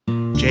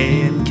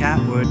Jay and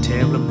Kat were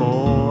terribly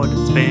bored.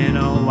 It's been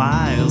a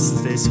while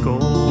since they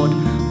scored.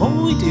 What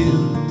will we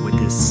do with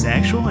this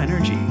sexual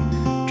energy?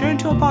 Turn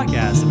into a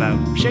podcast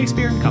about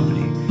Shakespeare and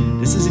company.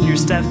 This isn't your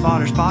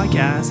stepfather's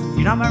podcast.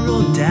 You're not my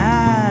real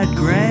dad,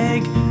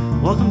 Greg.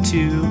 Welcome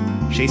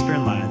to Shakespeare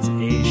Lads,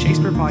 a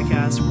Shakespeare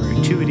podcast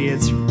where two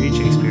idiots read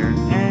Shakespeare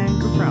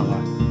and goof around a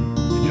lot.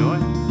 Enjoy.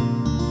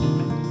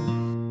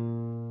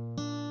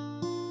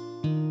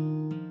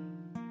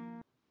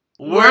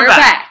 We're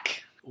back.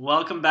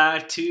 Welcome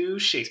back to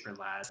Shakespeare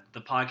Lads,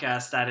 the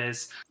podcast that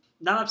is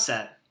not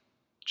upset,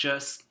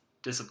 just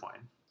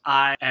disappointed.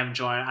 I am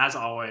joined, as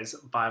always,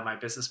 by my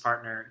business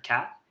partner,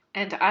 Kat.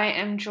 And I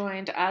am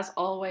joined, as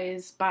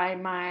always, by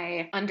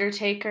my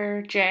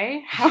Undertaker,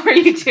 Jay. How are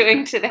you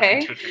doing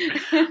today?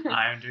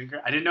 I am doing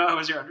great. I didn't know I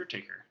was your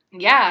Undertaker.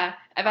 Yeah,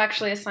 I've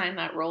actually assigned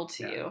that role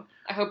to you.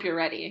 I hope you're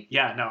ready.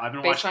 Yeah, no, I've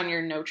been based on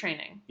your no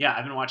training. Yeah,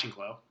 I've been watching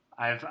Glow.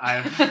 I'm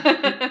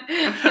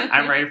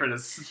ready for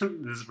this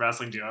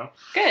wrestling duo.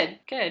 Good.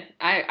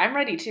 I'm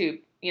ready too.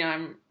 You know,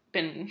 I've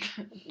been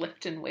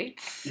lifting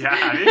weights. Yeah,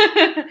 have you?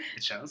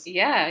 It shows.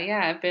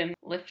 Yeah. I've been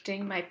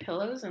lifting my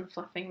pillows and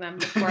fluffing them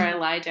before I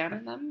lie down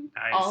in them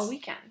all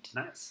weekend.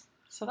 Nice.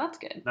 So that's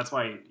good. That's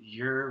why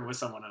you're with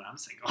someone and I'm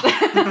single.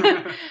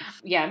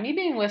 Yeah, me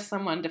being with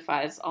someone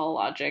defies all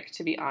logic,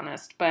 to be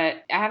honest.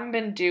 But I haven't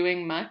been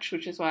doing much,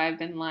 which is why I've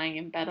been lying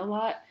in bed a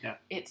lot. Yeah.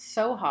 It's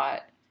so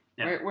hot.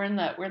 Yeah. We're in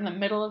the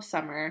middle of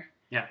summer.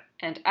 Yeah.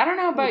 And I don't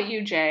know about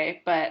you,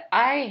 Jay, but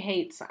I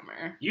hate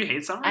summer. You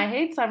hate summer? I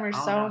hate summer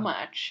so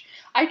much.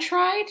 I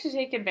try to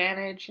take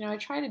advantage. You know, I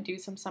try to do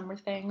some summer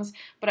things,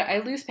 but I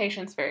lose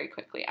patience very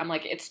quickly. I'm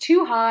like, it's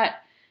too hot.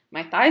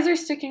 My thighs are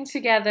sticking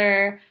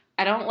together.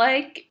 I don't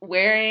like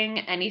wearing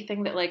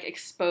anything that, like,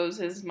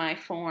 exposes my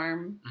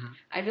form. Mm-hmm.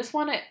 I just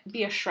want to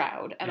be a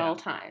shroud at all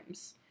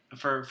times.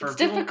 It's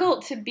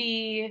difficult to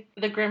be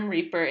the Grim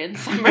Reaper in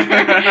summer.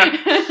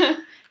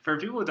 For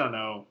people who don't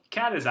know,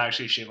 Kat is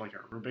actually shaped like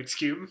a Rubik's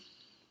Cube.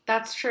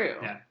 That's true.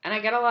 Yeah. And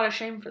I get a lot of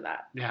shame for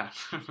that. Yeah.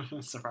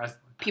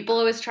 Surprisingly. People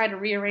always try to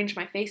rearrange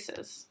my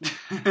faces.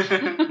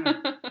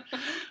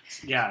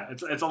 Yeah,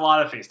 it's a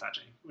lot of face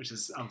touching, which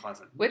is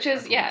unpleasant. Which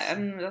is,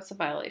 and that's a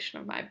violation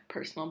of my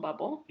personal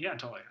bubble. Yeah,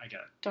 totally. I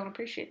get it. Don't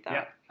appreciate that.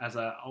 Yeah, as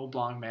an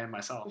oblong man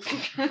myself,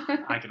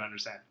 I can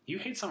understand. You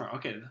hate summer.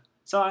 Okay.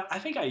 So I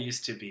think I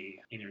used to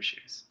be in your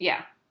shoes.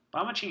 Yeah. But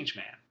I'm a changed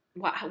man.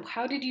 Wow,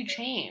 how did you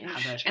change? How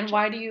did I change? And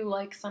why do you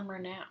like summer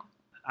now?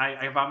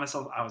 I bought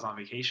myself, I was on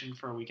vacation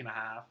for a week and a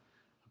half.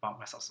 I bought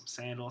myself some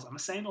sandals. I'm a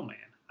sandal man.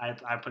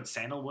 I put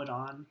sandalwood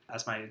on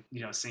as my,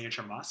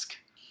 signature musk.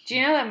 Do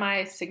you know that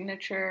my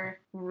signature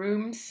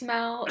room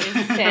smell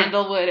is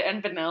sandalwood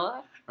and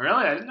vanilla?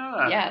 Really? I didn't know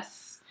that.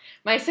 Yes.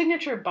 My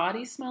signature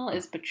body smell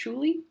is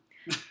patchouli.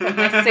 But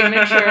my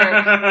signature...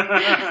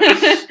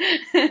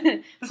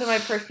 So my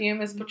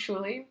perfume is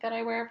patchouli that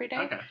I wear every day.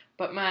 Okay.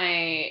 But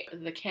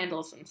the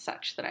candles and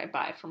such that I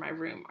buy for my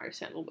room are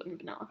sandalwood and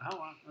vanilla. Oh,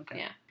 wow. Okay.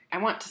 Yeah. I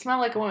want to smell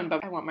like a woman,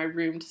 but I want my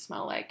room to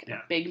smell like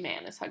a big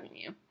man is hugging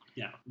you.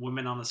 Yeah.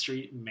 Women on the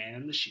street, man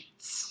in the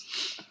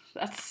sheets.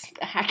 That's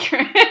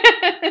accurate.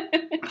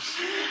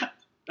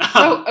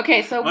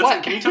 So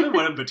what? Can you tell me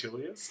what a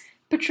patchouli is?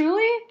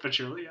 Patchouli?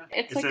 Patchouli, yeah.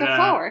 It's like a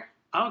flower.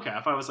 Oh, okay.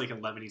 I thought it was like a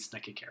Lebanese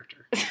Snicket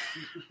character.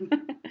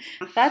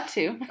 That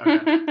too.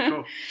 Okay,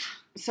 cool.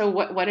 So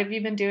what have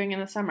you been doing in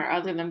the summer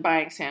other than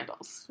buying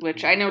sandals,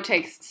 which I know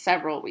takes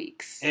several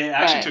weeks? It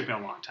actually took me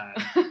a long time.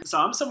 So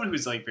I'm someone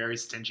who's like very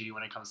stingy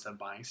when it comes to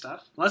buying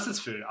stuff. Unless it's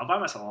food. I'll buy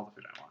myself all the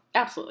food I want.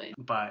 Absolutely.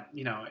 But,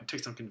 it took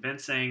some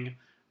convincing.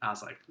 I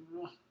was like,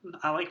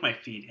 I like my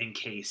feet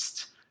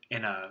encased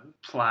in a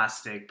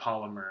plastic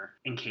polymer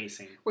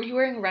encasing. Were you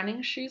wearing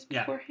running shoes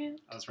beforehand?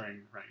 Yeah, I was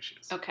wearing running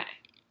shoes. Okay.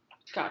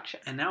 Gotcha.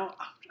 And now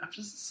I'm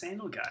just a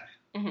sandal guy.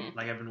 Mm-hmm.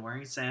 Like, I've been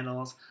wearing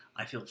sandals.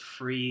 I feel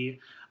free.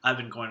 I've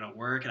been going to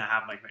work and I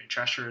have like my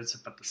dress shirts,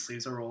 but the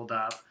sleeves are rolled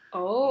up.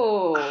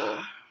 Oh.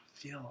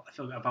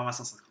 I bought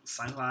myself some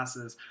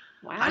sunglasses.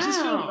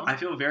 Wow. I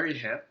feel very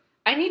hip.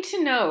 I need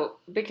to know,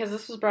 because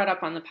this was brought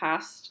up on the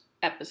past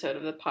episode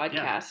of the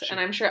podcast, and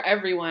I'm sure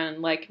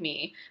everyone like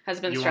me has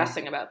been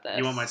stressing about this.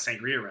 You want my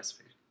sangria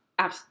recipe?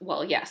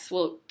 Well, yes.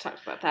 We'll talk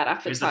about that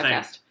after the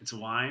podcast. Thing. It's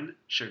wine,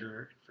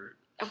 sugar, and fruit.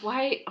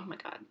 Why? Oh my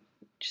god.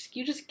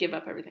 You just give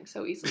up everything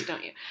so easily,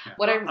 don't you? Yeah.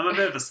 I'm a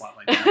bit of a slut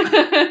like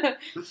that.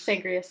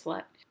 Sangria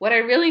slut. What I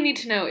really need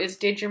to know is,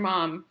 did your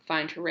mom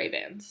find her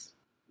Ray-Bans?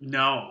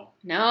 No.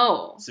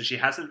 So she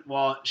hasn't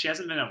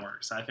been at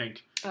work, so I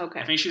think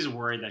she's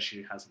worried that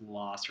she has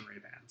lost her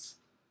Ray-Bans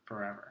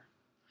forever.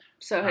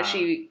 So has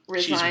she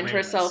resigned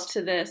herself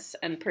to this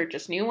and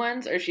purchased new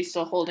ones, or is she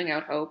still holding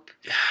out hope?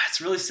 Yeah,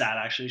 it's really sad,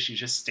 actually. She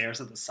just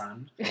stares at the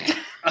sun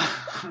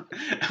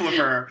with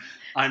her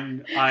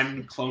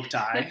uncloaked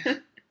eye.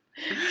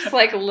 It's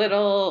like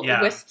little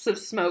wisps of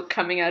smoke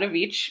coming out of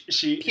each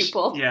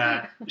pupil.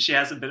 She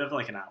has a bit of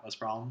like an Atlas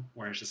problem,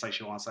 where it's just like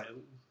she wants to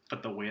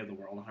put the weight of the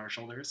world on her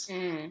shoulders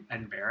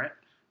and bear it.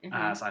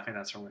 Mm-hmm. So I think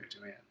that's her way of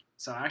doing it.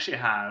 So I actually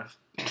have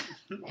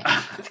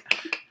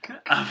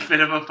A bit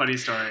of a funny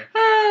story.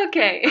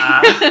 Okay.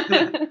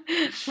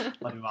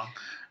 Love you, Mom.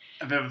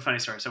 A bit of a funny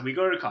story. So we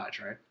go to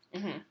college, right?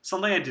 Mm-hmm.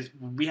 Something I did.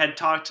 We had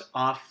talked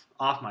off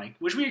mic,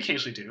 which we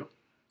occasionally do.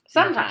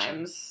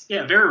 Sometimes.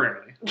 Yeah, very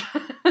rarely.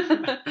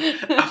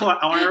 I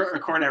want to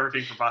record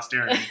everything for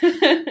posterity.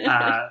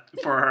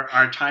 For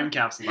our time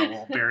capsule that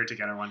we'll bury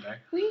together one day.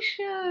 We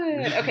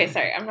should. Okay,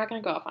 sorry. I'm not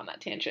going to go off on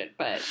that tangent,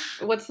 but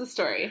what's the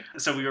story?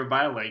 So we were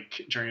by a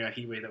lake during a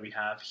heat wave that we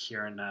have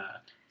here in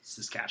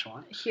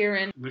Saskatchewan. Here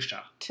in Moose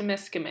Jaw.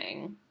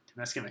 Temiskaming.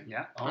 Temiskaming,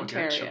 yeah. Oh,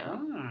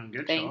 Ontario.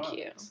 Good Thank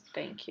choice.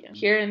 you.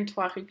 Here in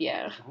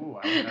Trois-Rivières.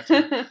 Oh, I like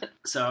that too.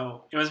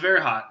 So it was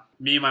very hot.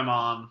 Me and my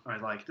mom were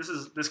like,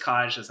 this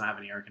cottage doesn't have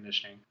any air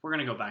conditioning. We're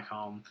going to go back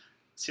home.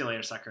 See you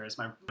later, suckers.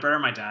 My brother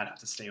and my dad have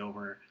to stay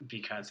over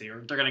because they're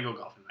going to go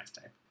golfing the next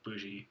day.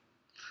 Bougie.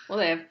 Well,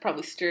 they have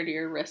probably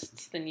sturdier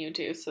wrists than you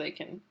do, so they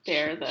can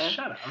bear the...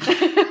 Shut up.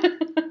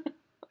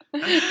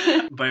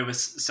 But it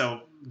was...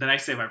 So the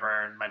next day, my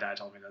brother and my dad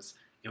told me this.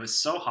 It was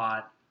so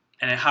hot.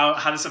 And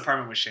how this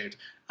apartment was shaped.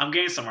 I'm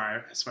getting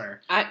somewhere, I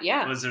swear.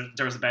 Yeah.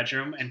 There was a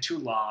bedroom and 2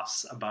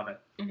 lofts above it.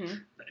 Mm-hmm.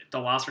 The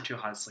lofts were too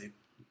hot to sleep.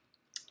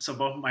 So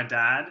both my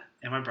dad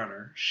and my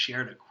brother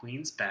shared a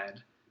queen's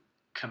bed,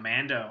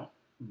 commando,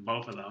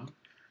 both of them.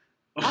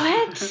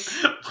 What?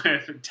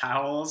 With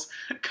towels,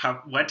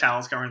 wet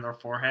towels covering their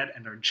forehead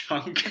and their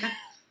junk.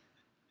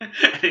 And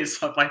they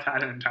slept like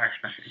that an entire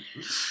night.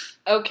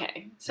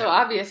 Okay, so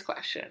obvious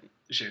question.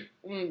 Shoot.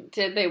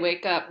 Did they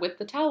wake up with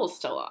the towels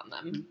still on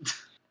them?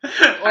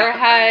 Or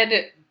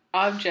had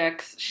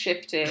objects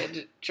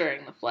shifted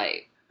during the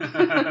flight?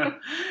 That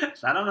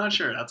I'm not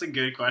sure. That's a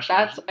good question.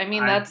 That's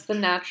the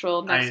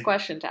natural next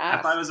question to ask.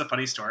 I thought it was a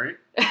funny story.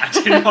 I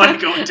didn't want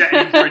to go into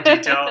any more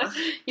detail.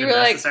 You were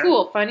like,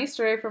 cool, funny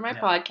story for my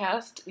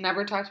podcast.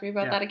 Never talk to me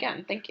about that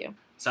again. Thank you.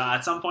 So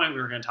at some point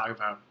we were going to talk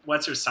about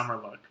what's your summer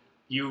look.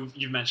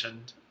 You've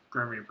mentioned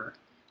Grim Reaper.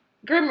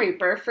 Grim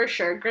Reaper, for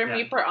sure. Grim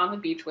Reaper on the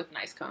beach with an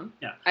ice cone.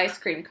 Yeah. Ice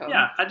cream cone.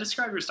 Yeah, I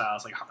describe your style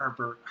as like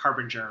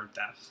harbinger of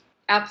death.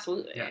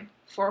 Absolutely. Yeah.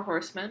 4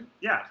 horsemen.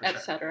 Yeah, for sure.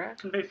 Etc.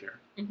 Convey fear.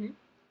 Mm-hmm.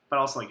 But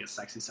also like a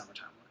sexy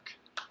summertime look.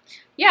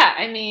 Yeah,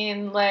 I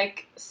mean,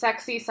 like,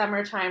 sexy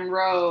summertime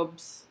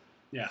robes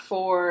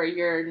for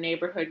your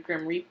neighborhood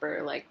Grim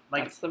Reaper. Like,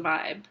 that's the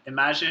vibe.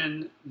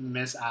 Imagine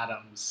Miss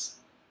Adams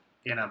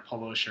in a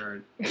polo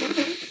shirt.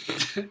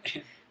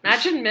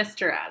 Imagine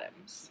Mr.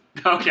 Adams.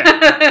 Okay.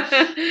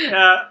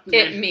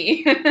 It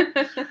me.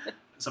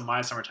 So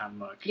my summertime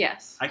look.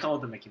 Yes. I call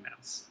it the Mickey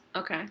Mouse.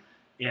 Okay.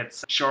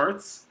 It's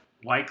shorts,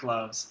 white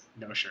gloves,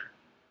 no shirt.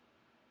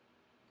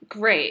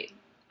 Great.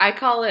 I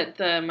call it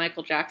the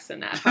Michael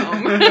Jackson at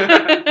home.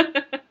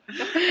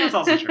 That's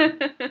also true.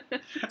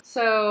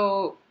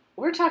 So,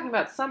 we're talking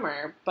about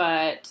summer,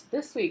 but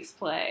this week's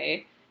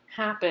play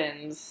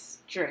happens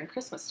during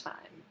Christmas time,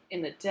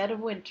 in the dead of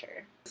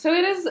winter. So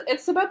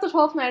it's about the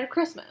 12th night of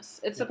Christmas.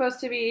 It's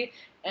supposed to be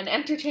an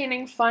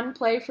entertaining, fun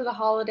play for the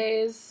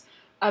holidays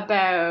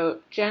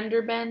about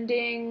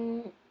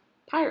gender-bending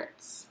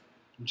pirates.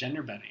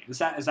 Gender bending. Is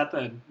that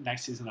the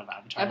next season of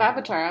Avatar? Of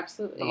Avatar,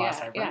 absolutely. The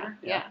last Airbender?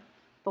 Yeah.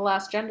 The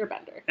last gender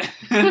bender.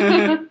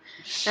 No,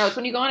 it's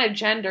when you go on a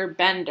gender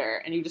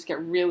bender and you just get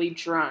really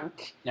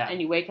drunk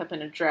and you wake up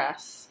in a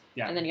dress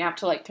and then you have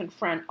to like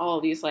confront all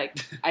of these like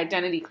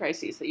identity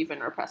crises that you've been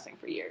repressing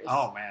for years.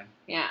 Oh man.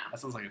 Yeah. That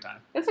sounds like a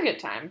time. It's a good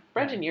time.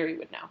 Brendan Urie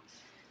would know.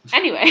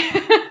 Anyway.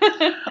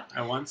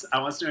 I once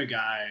knew a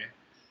guy,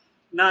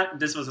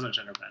 this wasn't a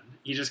gender bend.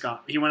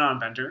 He went on a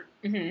bender,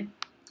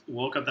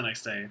 woke up the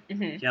next day,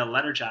 he had a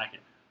leather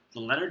jacket.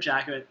 The leather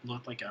jacket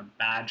looked like a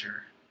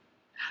badger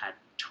had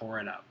tore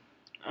it up.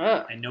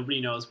 Ugh. And nobody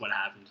knows what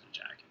happened to the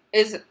jacket.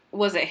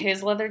 Was it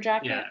his leather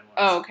jacket? Yeah, it was.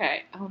 Oh,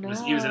 okay. Oh, no.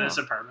 He was in his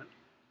apartment.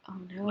 Oh,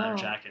 no. Leather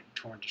jacket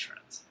torn to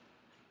shreds.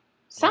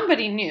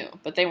 Somebody knew,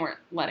 but they weren't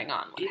letting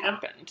on what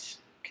happened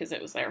because it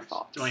was their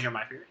fault. Do you want to hear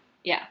my theory?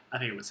 Yeah. I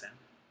think it was him.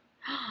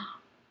 Oh,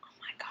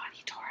 my God.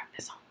 He tore up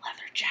his own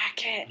leather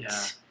jacket.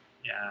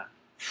 Yeah.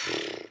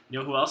 You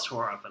know who else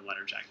tore up a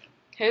leather jacket?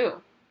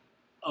 Who?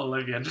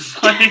 Olivia.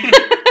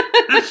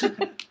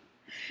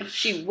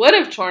 She would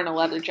have torn a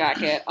leather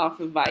jacket off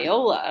of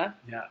Viola.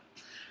 Yeah.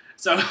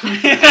 So this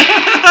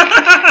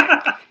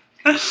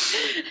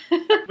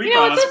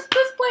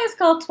play is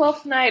called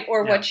 12th Night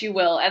or What You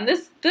Will, and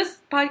this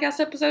podcast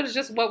episode is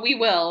just what we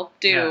will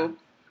do. Yeah.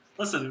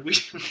 Listen,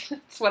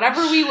 it's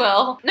whatever we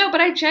will. No,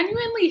 but I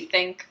genuinely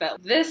think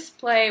that this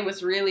play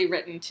was really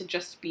written to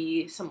just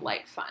be some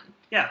light fun.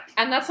 Yeah.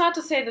 And that's not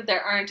to say that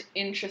there aren't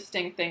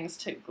interesting things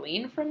to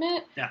glean from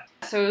it. Yeah.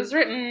 So it was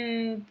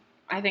written,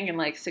 I think, in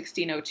like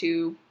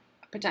 1602,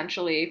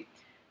 potentially.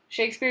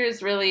 Shakespeare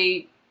is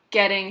really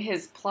getting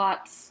his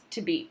plots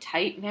to be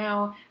tight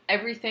now.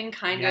 Everything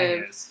kind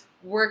of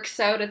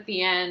works out at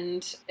the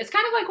end. It's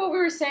kind of like what we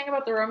were saying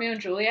about the Romeo and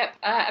Juliet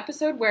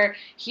episode, where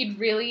he'd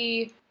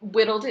really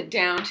whittled it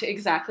down to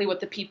exactly what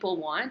the people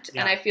want.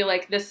 Yeah. And I feel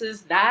like this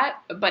is that,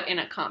 but in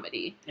a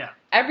comedy. Yeah.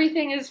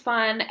 Everything is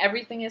fun.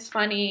 Everything is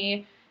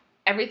funny.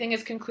 Everything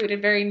is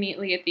concluded very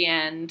neatly at the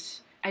end.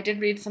 I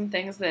did read some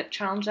things that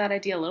challenged that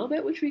idea a little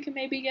bit, which we can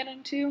maybe get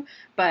into.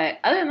 But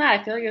other than that,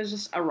 I feel like it was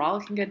just a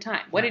rollicking good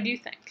time. What did you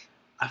think?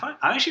 I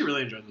actually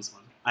really enjoyed this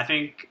one. I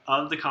think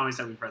of the comedies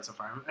that we've read so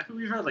far, I think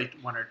we've read like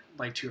one or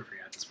like two or three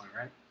at this point,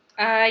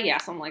 right? Yeah,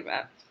 something like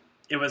that.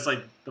 It was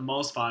like the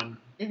most fun.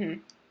 Mm-hmm.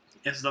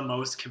 It's the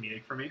most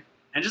comedic for me.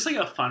 And just like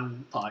a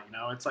fun plot, you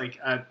know? It's like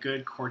a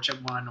good courtship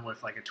one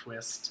with like a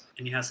twist.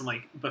 And you have some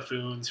like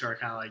buffoons who are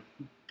kind of like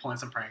pulling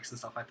some pranks and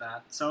stuff like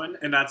that. So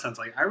in that sense,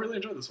 like I really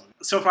enjoyed this one.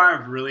 So far,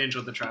 I've really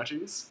enjoyed the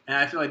tragedies. And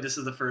I feel like this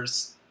is the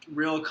first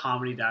real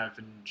comedy that I've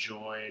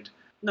enjoyed.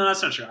 No,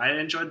 that's not true. I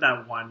enjoyed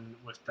that one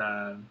with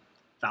the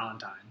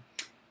Valentine.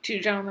 Two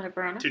Gentlemen of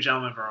Verona? Two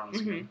Gentlemen of Verona.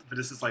 Mm-hmm. But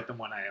this is like the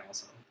one I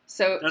also...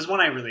 So there's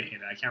one I really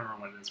hated. I can't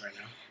remember what it is right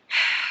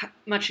now.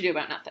 Much Ado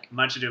About Nothing.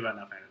 Much Ado About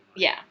Nothing.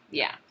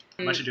 Yeah.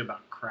 Much Ado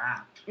About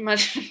Crap.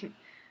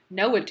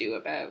 No ado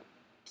about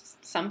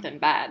something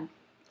bad.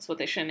 That's what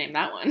they should have named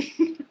that one.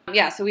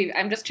 Yeah, so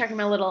I'm just checking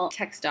my little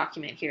text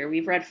document here.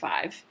 We've read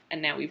 5,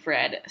 and now we've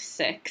read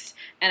 6.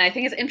 And I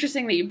think it's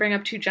interesting that you bring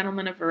up Two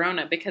Gentlemen of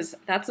Verona, because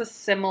that's a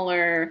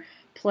similar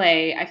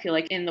play, I feel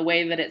like, in the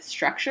way that it's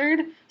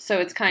structured. So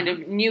it's kind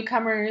of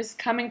newcomers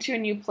coming to a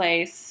new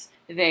place,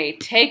 they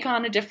take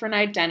on a different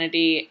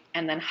identity,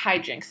 and then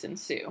hijinks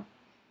ensue.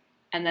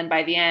 And then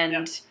by the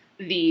end,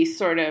 the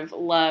sort of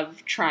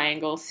love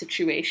triangle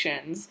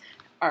situations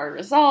are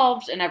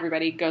resolved, and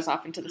everybody goes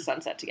off into the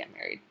sunset to get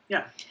married.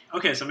 Yeah.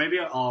 Okay, so maybe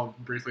I'll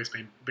briefly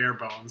explain bare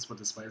bones what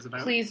this play is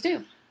about. Please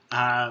do.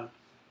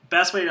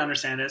 Best way to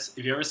understand this,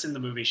 if you've ever seen the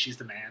movie She's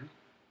the Man,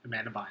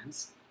 Amanda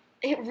Bynes.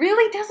 It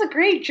really does a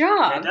great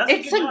job.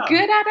 It's a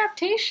good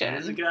adaptation.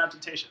 It is a good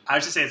adaptation. I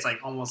would just say it's like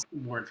almost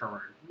word for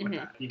word with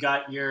that. You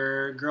got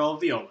your girl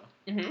Viola.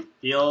 Mm-hmm.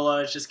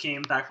 Viola just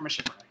came back from a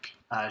shipwreck.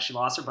 She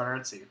lost her brother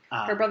at sea.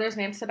 Her brother's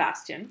name's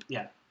Sebastian.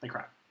 Yeah, the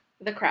crab.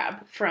 The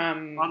crab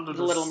from The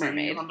Little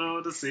Mermaid.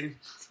 Under the sea.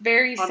 It's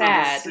very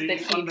sad that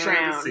he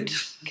drowned,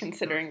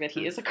 considering that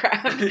he is a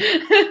crab.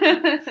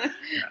 Yeah.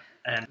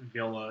 And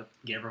Viola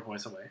gave her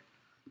voice away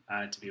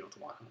to be able to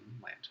walk on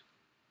land.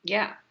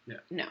 Yeah. No.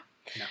 No.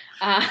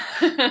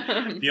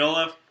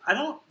 Viola, I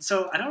don't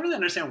really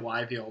understand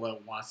why Viola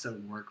wants to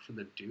work for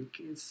the Duke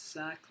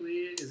exactly.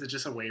 Is it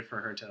just a way for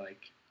her to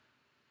like...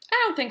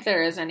 I don't think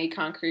there is any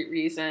concrete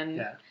reason.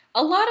 Yeah.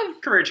 A lot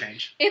of... career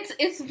change.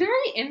 It's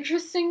very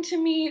interesting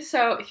to me.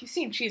 So, if you've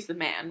seen She's the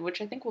Man,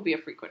 which I think will be a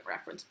frequent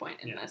reference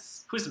point in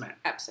this Who's the man?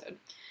 Episode.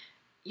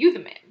 You the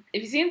Man.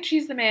 If you've seen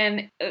She's the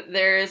Man,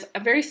 there's a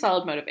very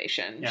solid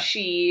motivation. Yeah.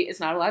 She is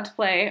not allowed to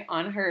play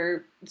on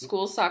her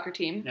school's soccer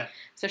team. Yeah.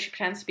 So she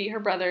pretends to be her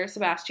brother,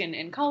 Sebastian,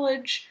 in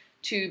college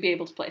to be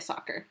able to play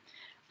soccer.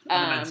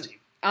 On the men's team.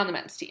 On the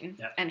men's team.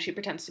 Yeah. And she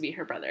pretends to be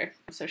her brother.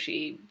 So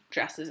she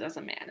dresses as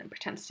a man and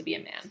pretends to be a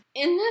man.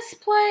 In this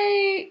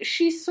play,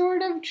 she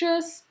sort of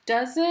just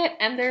does it.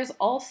 And there's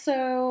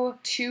also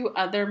 2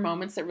 other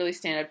moments that really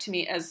stand out to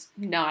me as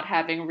not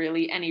having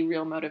really any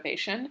real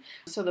motivation.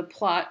 So the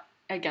plot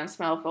against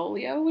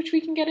Malvolio, which we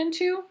can get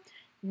into,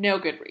 no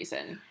good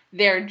reason.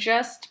 They're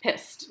just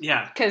pissed.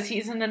 Yeah. Because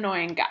he's an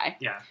annoying guy.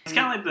 Yeah. It's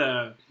kind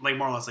of like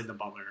more or less like the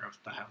butler of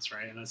the house,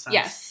 right? In a sense.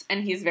 Yes.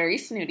 And he's very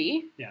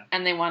snooty. Yeah.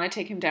 And they want to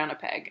take him down a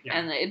peg. Yeah.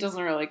 And it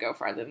doesn't really go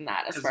farther than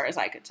that, as far as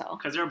I could tell.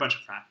 Because they're a bunch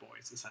of frat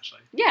boys, essentially.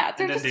 Yeah.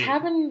 They're just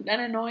having an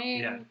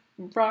annoying,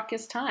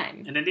 raucous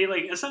time. And then they,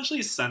 like,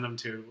 essentially send him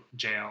to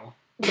jail.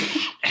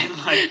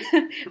 And, like...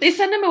 they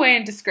send him away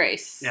in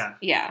disgrace. Yeah.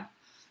 Yeah.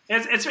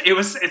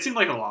 It seemed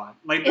like a lot.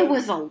 Like it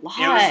was a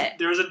lot.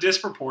 There was a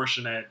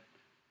disproportionate...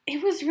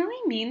 It was really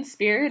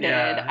mean-spirited.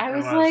 Yeah, I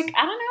was like,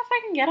 I don't know if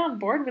I can get on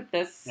board with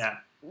this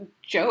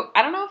joke.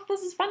 I don't know if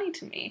this is funny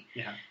to me.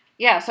 Yeah.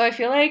 Yeah, so I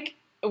feel like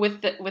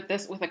with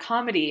a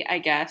comedy, I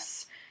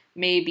guess,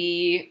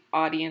 maybe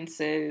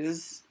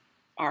audiences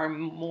are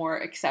more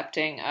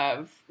accepting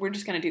of, we're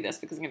just going to do this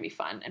because it's going to be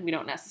fun, and we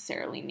don't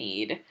necessarily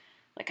need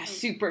like a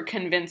super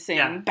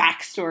convincing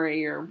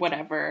backstory or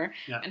whatever.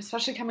 Yeah. And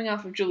especially coming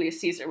off of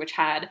Julius Caesar, which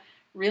had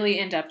really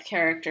in-depth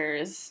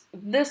characters.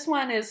 This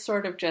one is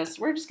sort of just,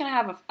 we're just going to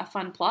have a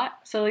fun plot.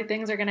 Silly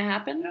things are going to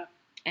happen. Yeah.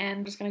 And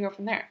we're just going to go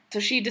from there.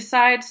 So she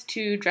decides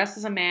to dress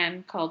as a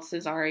man called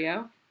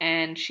Cesario.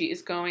 And she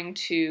is going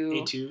to...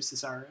 A2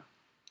 Cesario?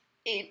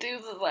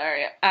 A2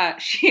 Cesario.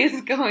 She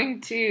is going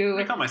to...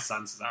 I call my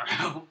son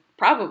Cesario.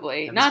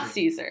 Probably. Not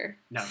Caesar.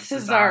 No,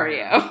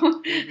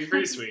 Cesario. It'd be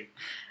pretty sweet.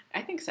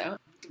 I think so.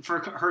 For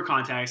her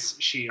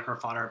context, her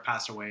father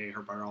passed away.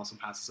 Her brother also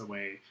passes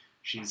away.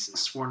 She's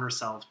sworn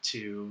herself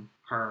to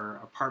her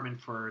apartment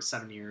for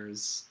 7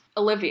 years.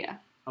 Olivia,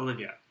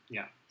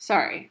 yeah.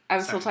 Sorry, I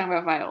was still talking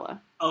about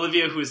Viola.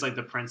 Olivia, who is like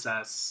the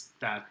princess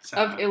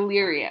of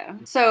Illyria.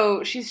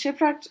 So she's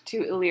shipwrecked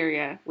to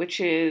Illyria, which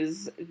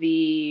is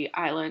the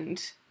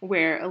island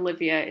where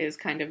Olivia is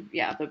kind of,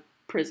 the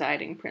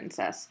presiding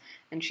princess.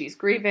 And she's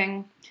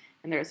grieving.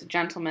 And there's a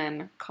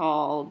gentleman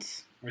called...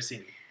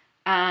 Orsini.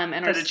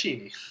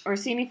 Fettuccine.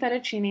 Orsini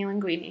Fettuccine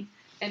Linguini.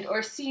 And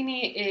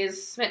Orsini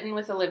is smitten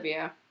with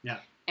Olivia. Yeah.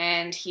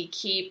 And he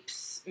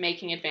keeps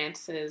making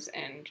advances,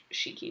 and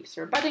she keeps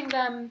rebutting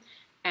them.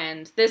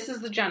 And this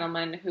is the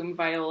gentleman whom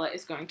Viola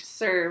is going to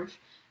serve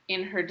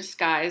in her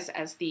disguise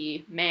as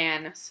the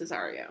man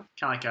Cesario.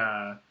 Kind of like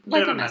a...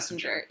 Like a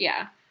messenger,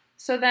 yeah.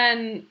 So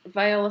then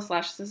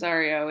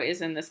Viola/Cesario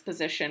is in this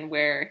position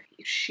where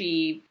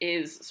she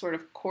is sort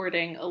of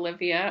courting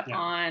Olivia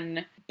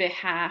on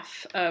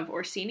behalf of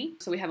Orsini.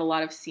 So we have a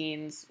lot of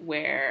scenes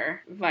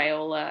where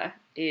Viola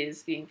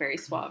is being very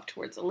suave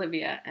towards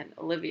Olivia, and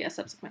Olivia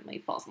subsequently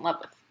falls in love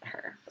with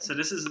her. So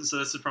this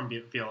is from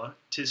Viola.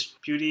 "'Tis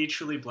beauty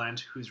truly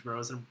blent, whose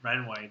rose and red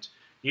and white,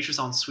 nature's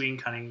own sweet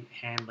and cunning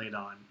hand laid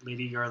on.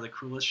 Lady, you are the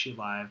cruelest she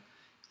alive.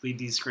 Lead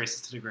these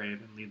graces to the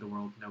grave, and leave the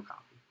world no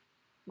copy."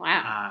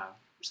 Wow.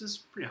 Which is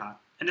pretty hot.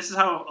 And this is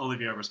how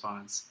Olivia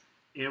responds.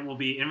 "It will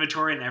be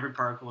inventory in every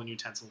particle and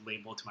utensil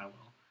labeled to my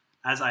will.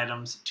 As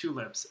items, 2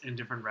 lips,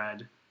 indifferent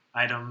red.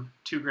 Item,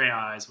 2 gray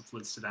eyes with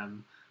lids to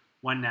them.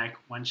 1 neck,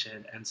 1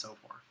 chin, and so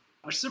forth."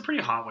 Which is a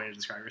pretty hot way to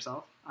describe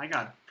yourself. I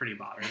got pretty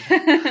bothered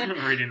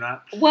reading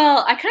that.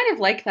 Well, I kind of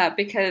like that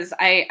because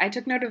I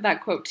took note of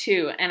that quote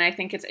too, and I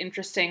think it's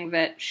interesting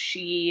that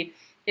she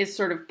is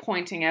sort of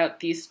pointing out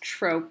these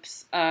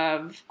tropes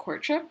of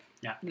courtship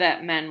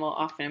that men will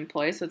often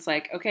employ. So it's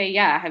like, okay,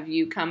 yeah, have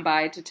you come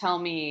by to tell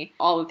me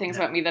all the things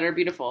about me that are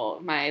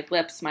beautiful? My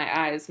lips,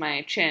 my eyes,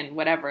 my chin,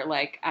 whatever.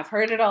 Like, I've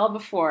heard it all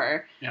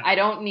before. Yeah. I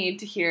don't need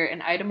to hear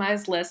an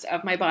itemized list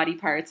of my body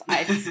parts.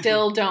 I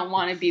still don't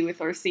want to be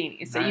with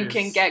Orsini. So you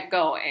can get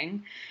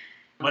going.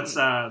 Can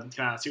I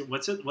ask you,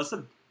 what's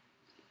the...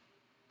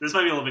 This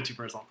might be a little bit too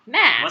personal.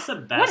 Nah. What's the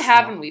best... What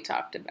haven't we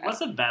talked about? What's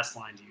the best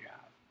line do you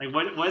have?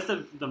 Like, what is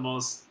the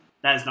most...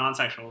 That is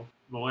non-sexual,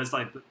 but what is,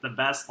 like, the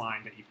best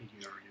line that you think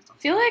you've ever used? I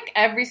feel like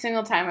every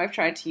single time I've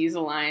tried to use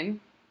a line,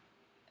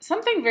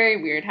 something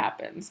very weird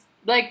happens.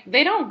 Like,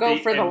 they don't go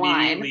for the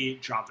line. They immediately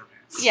drop their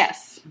pants.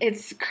 Yes.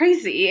 It's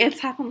crazy.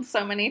 It's happened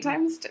so many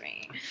times to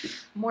me.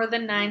 More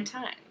than 9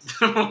 times.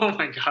 Oh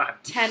my god.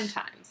 10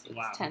 times.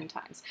 It's 10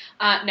 times.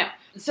 No.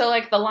 So,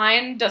 like, the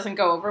line doesn't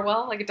go over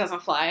well. Like, it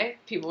doesn't fly.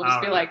 People will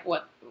just be like,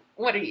 what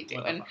are you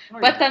doing?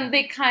 But then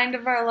they kind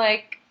of are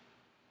like,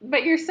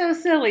 but you're so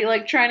silly,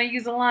 like, trying to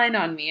use a line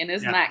on me, and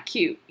isn't that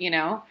cute, you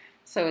know?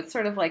 So it's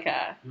sort of like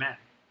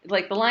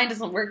like, the line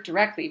doesn't work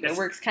directly, but it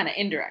works kind of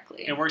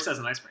indirectly. It works as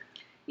an icebreaker.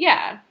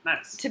 Yeah.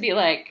 Nice. To be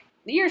like,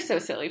 you're so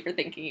silly for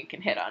thinking you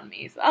can hit on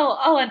me, so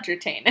I'll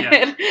entertain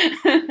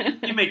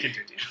it. You make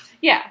entertain.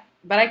 Yeah.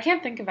 But I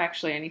can't think of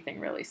actually anything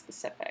really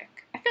specific.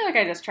 I feel like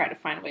I just try to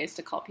find ways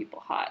to call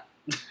people hot.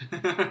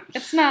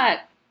 It's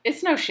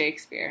no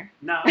Shakespeare.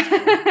 No.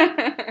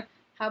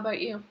 How about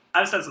you?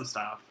 I've said some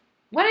stuff.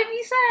 What have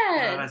you said?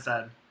 What have I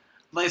said?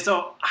 Like,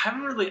 so I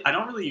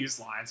don't really use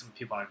lines with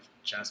people I've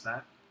just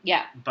met.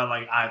 Yeah. But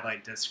like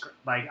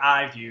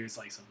I've used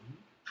like some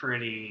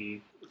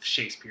pretty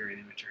Shakespearean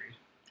imagery.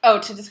 Oh,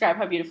 to describe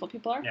how beautiful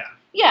people are? Yeah.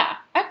 Yeah,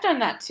 I've done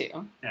that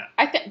too. Yeah.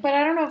 But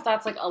I don't know if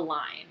that's like a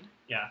line.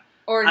 Yeah.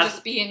 Or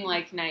just being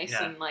like nice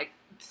and like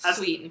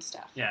sweet and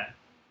stuff. Yeah.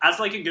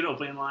 As like a good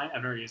opening line,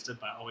 I've never used it,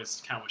 but I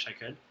always kind of wish I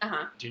could.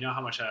 Uh-huh. Do you know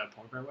how much a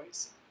polar bear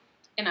weighs?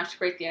 Enough to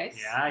break the ice?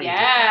 Yeah,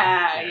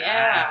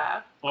 yeah.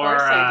 Of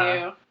course I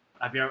do.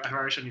 I've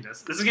already shown you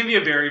this. This is going to be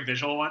a very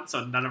visual one,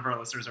 so none of our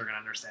listeners are going to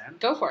understand.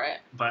 Go for it.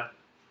 But,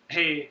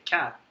 hey,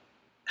 Kat,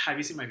 have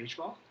you seen my beach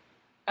ball?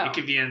 Oh. It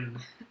could be in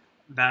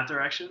that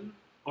direction,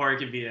 or it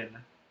could be in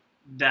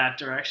that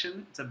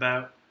direction. It's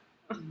about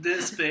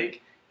this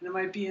big, and it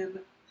might be in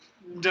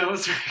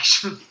those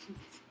directions.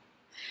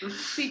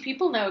 See,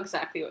 people know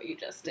exactly what you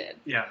just did.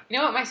 Yeah. You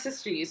know what? My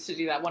sister used to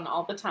do that one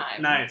all the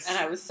time. Nice. And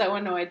I was so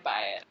annoyed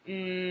by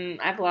it.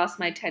 I've lost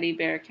my teddy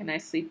bear. Can I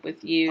sleep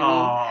with you?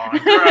 Oh,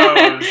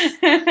 gross.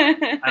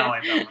 I don't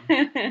like that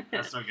one.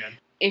 That's no good.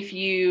 If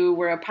you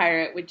were a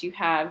pirate, would you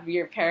have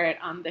your parrot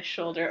on this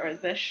shoulder or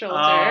this shoulder? Oh,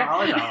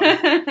 I like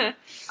that one.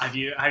 Have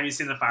you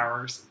seen the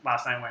fireworks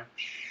last night? Went.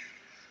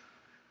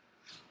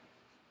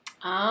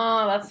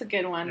 Oh, that's a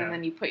good one. Yeah. And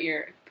then you put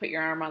your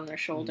arm on their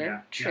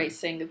shoulder,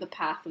 tracing the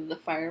path of the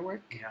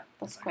firework. Yeah,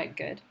 that's quite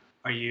good.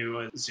 Are you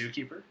a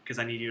zookeeper? Because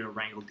I need you to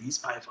wrangle these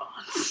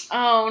pythons.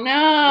 Oh no,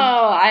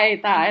 I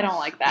don't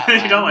like that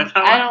one. You don't like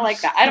that one? I don't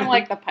like that. I don't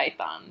like the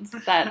pythons.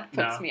 That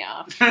puts me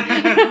off.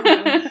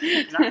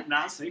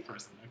 not a snake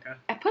person. Okay.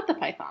 I put the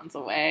pythons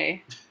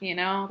away. You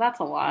know, that's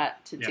a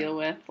lot to deal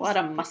with. A lot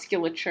of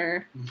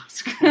musculature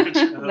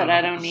that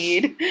I don't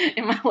need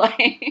in my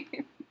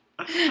life.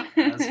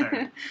 That's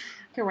fair.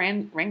 You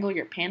can wrangle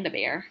your panda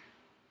bear.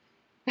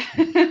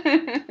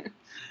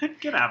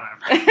 Get out of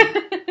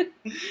my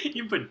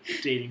You put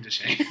dating to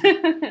shame.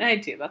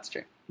 I do, that's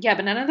true. Yeah,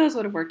 but none of those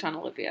would have worked on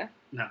Olivia.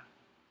 No.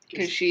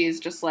 Because she's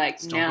just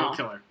like, no.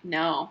 Kill her.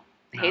 No.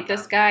 I hate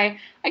this guy.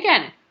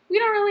 Again, we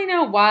don't really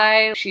know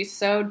why she's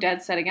so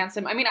dead set against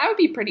him. I mean, I would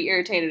be pretty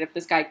irritated if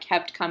this guy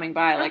kept coming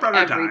by like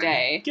every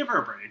day. Give her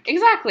a break.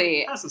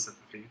 Exactly. That's some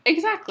sympathy.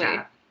 Exactly.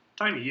 Kat,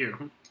 talking to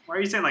you. Why are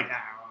you saying like,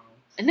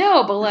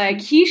 No, but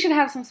like, he should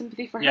have some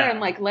sympathy for her and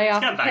like lay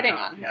off hitting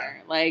on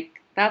her.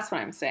 Like, that's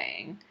what I'm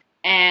saying.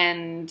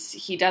 And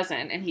he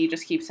doesn't, and he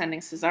just keeps sending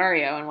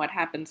Cesario, and what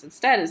happens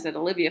instead is that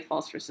Olivia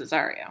falls for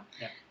Cesario.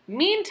 Yeah.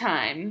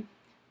 Meantime,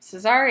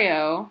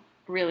 Cesario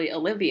really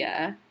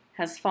Olivia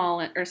has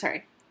fallen, or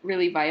sorry,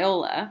 really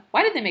Viola.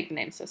 Why did they make the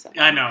name so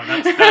simple? I know,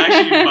 that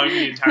actually bugged me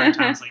the entire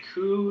time. It's like,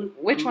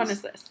 which one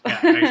is this?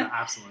 Yeah,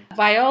 absolutely.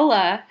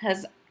 Viola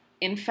has,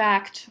 in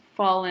fact,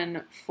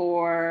 fallen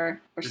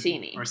for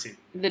Orsini,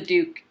 the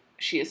Duke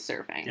she is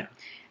serving. Yeah.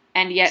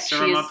 And yet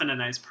serve them up in a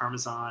nice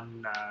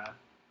Parmesan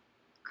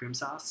cream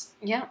sauce.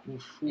 Yeah.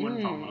 Oof, who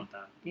wouldn't fall in love with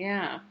that?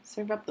 Yeah,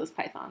 serve up those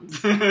pythons.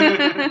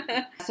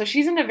 So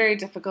she's in a very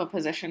difficult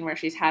position where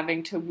she's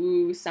having to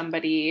woo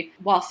somebody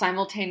while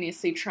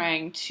simultaneously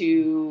trying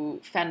to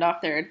fend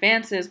off their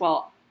advances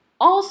while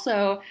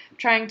also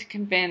trying to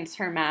convince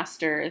her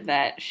master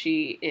that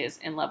she is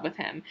in love with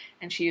him.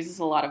 And she uses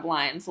a lot of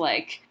lines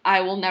like,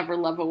 I will never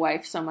love a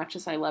wife so much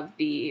as I love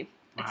thee,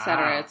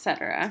 etc.,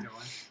 etc.,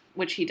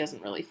 which he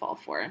doesn't really fall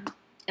for.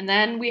 And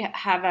then we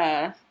have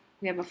a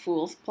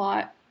fool's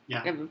plot.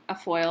 Yeah. We have a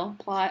foil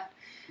plot.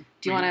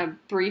 Do you want to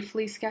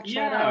briefly sketch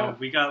that out? Yeah,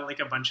 we got like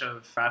a bunch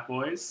of frat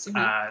boys.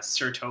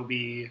 Sir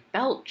Toby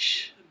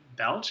Belch.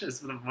 Belch?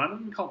 Is one of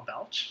them called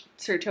Belch?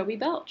 Sir Toby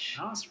Belch.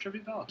 Oh, Sir Toby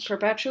Belch.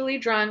 Perpetually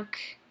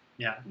drunk.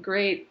 Yeah.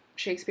 Great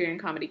Shakespearean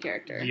comedy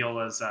character.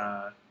 Viola's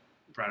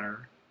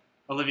brother.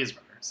 Olivia's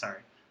brother, sorry.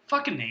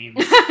 Fucking names.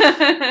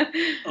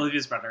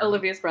 Olivia's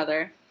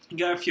brother. You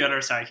got a few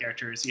other side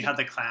characters. You had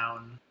the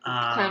clown.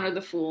 Clown or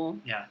the Fool.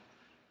 Yeah.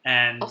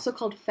 And also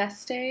called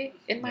Feste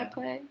in my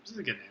play. Which is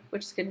a good name.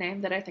 Which is a good name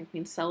that I think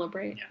means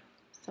celebrate. Yeah.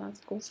 So that's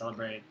cool.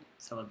 Celebrate,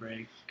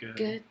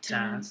 good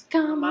times,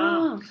 come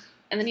on.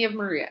 And then you have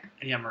Maria.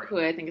 Who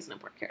I think is an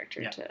important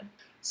character too.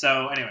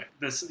 So anyway,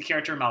 this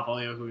character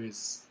Malvolio, who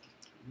is,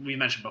 we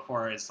mentioned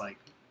before, is like...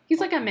 He's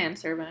like a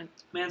manservant.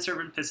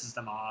 Manservant pisses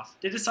them off.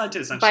 They decide to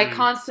essentially... By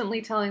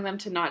constantly telling them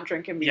to not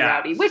drink and be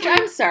rowdy. Which,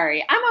 I'm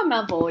sorry, I'm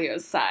on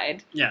Malvolio's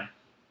side. Yeah.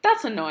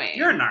 That's annoying.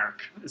 You're a narc,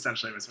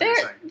 essentially, was what you're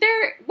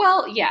saying.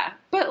 Well, yeah.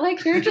 But,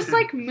 like, they're just,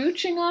 like,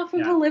 mooching off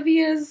of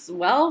Olivia's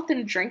wealth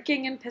and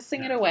drinking and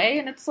pissing it away.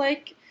 And it's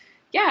like,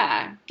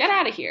 yeah, get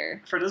out of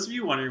here. For those of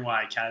you wondering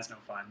why Kat is no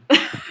fun,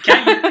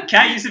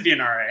 Kat used to be an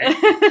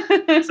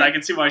RA. So I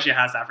can see why she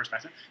has that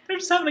perspective. They're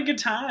just having a good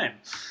time.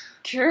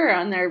 Sure,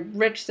 on their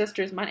rich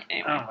sister's money.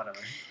 Anyway. Oh, whatever.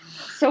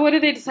 So what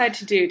do they decide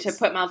to do to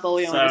put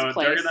Malvolio in his place?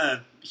 So they're going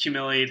to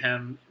humiliate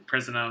him,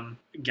 prison him,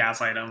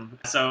 gaslight him.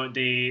 So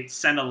they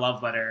send a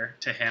love letter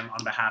to him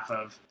on behalf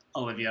of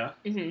Olivia,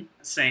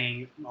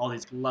 saying all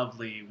these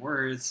lovely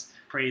words,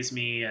 praise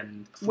me,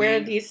 and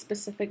wear these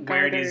specific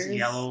garters. Wear these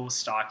yellow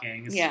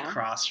stockings,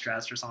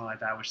 cross-dressed or something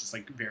like that, which is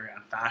like very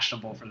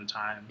unfashionable for the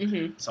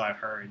time. So I've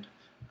heard.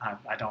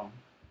 I don't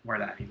wear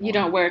that anymore. You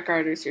don't wear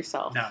garters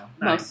yourself?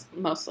 No.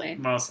 Mostly.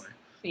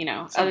 You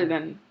know, other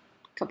than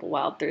a couple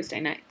wild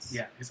Thursday nights.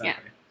 Yeah,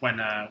 exactly.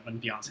 Yeah. When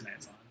Beyonce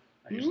Night's on.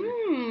 I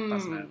usually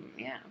bust them out.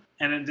 Yeah.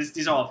 And then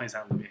these are all things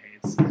that Olivia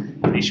hates.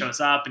 And he shows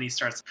up and he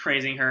starts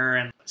praising her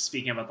and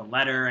speaking about the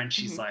letter. And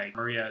she's like,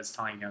 Maria is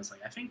telling me, I was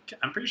like,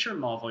 I'm pretty sure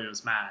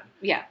Malvolio's mad.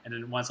 Yeah. And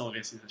then once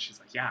Olivia sees it, she's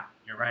like, yeah,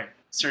 you're right.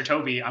 Sir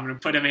Toby, I'm going to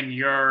put him in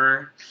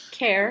your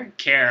care.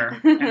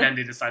 And then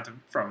they decide to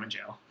throw him in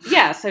jail.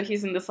 Yeah, so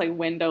he's in this like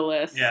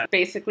windowless,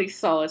 basically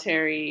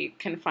solitary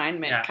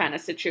confinement kind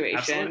of situation.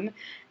 Absolutely.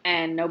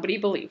 And nobody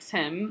believes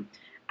him.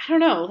 I don't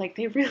know, like,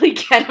 they really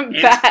get him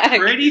back. It's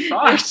pretty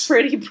fucked. It's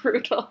pretty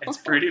brutal. It's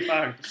pretty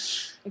fucked.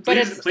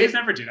 Please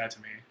never do that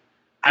to me.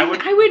 I would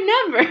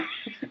never.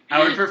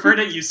 I would prefer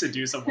that you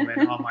seduce a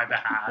woman on my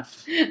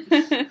behalf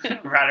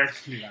rather than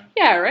do that.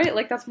 Yeah, right?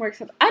 Like, that's more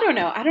acceptable. I don't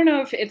know. I don't know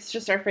if it's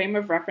just our frame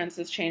of reference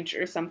has changed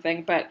or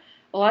something, but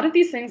a lot of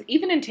these things,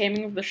 even in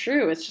Taming of the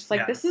Shrew, it's just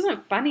like, this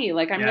isn't funny.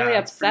 Like, I'm really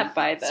upset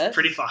by this. It's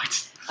pretty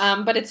fucked.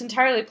 But it's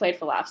entirely played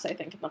for laughs, I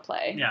think, in the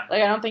play. Yeah.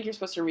 Like, I don't think you're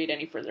supposed to read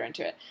any further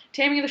into it.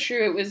 Taming of the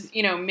Shrew, it was,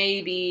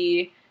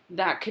 maybe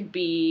that could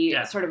be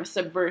sort of a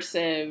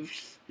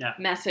subversive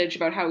message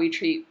about how we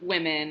treat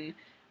women.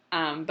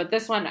 But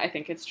this one, I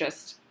think it's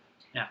just,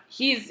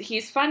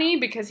 he's funny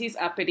because he's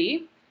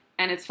uppity,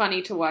 and it's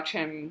funny to watch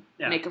him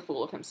make a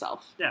fool of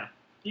himself. Yeah.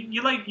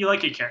 You like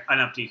an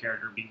uppity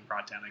character being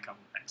brought down a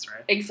couple of things,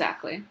 right?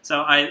 Exactly.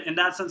 So in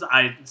that sense,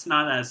 it's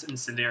not as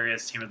incendiary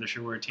as Team of the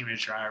Shrew, where Team of the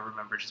Shrew, I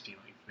remember just being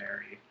like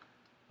very,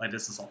 like,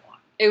 this is a lot.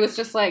 It was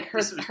just like,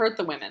 hurt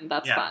the women.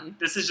 That's fun.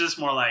 This is just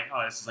more like,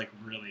 oh, this is like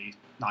really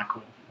not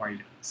cool. Why are you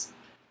doing this?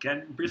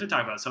 Again, briefly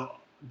talk about it. So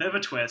a bit of a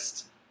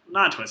twist.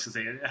 Not a twist, because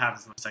it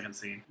happens in the second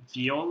scene.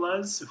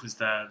 Viola's, who's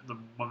the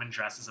woman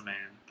dressed as a man,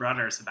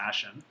 brother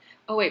Sebastian.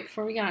 Oh, wait,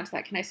 before we get on to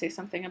that, can I say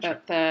something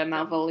about the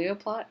Malvolio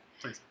plot?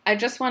 Please. I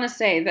just want to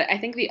say that I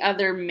think the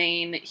other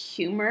main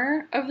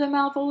humor of the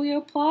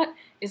Malvolio plot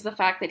is the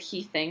fact that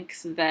he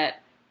thinks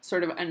that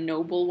sort of a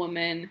noble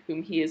woman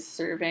whom he is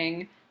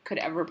serving could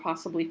ever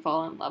possibly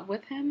fall in love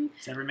with him.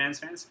 It's every man's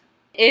fantasy.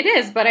 It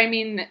is, but I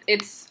mean,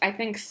 it's, I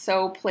think,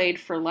 so played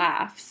for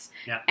laughs.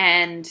 Yeah.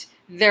 And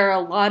there are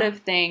a lot of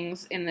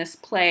things in this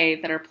play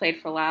that are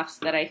played for laughs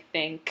that I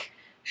think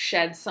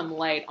shed some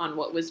light on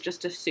what was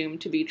just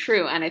assumed to be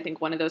true. And I think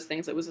one of those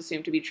things that was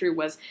assumed to be true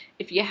was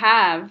if you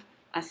have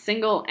a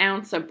single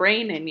ounce of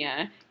brain in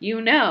you,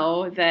 you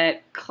know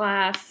that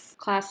class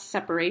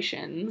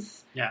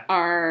separations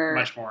are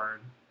much more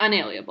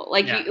unalienable.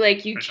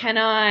 You for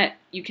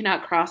sure.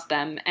 cannot cross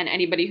them, and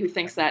anybody who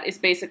thinks that is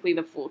basically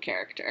the full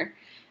character.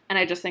 And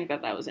I just think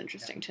that was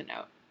interesting to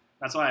note.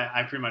 That's why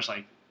I pretty much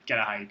like get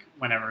a hike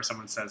whenever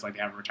someone says like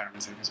they have a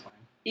retirement savings plan.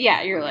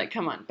 Yeah, you're like,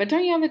 come on. But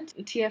don't you have a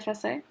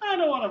TFSA? I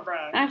don't want to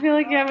brag. I feel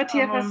like you have a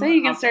TFSA.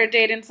 You can start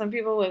dating some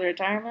people with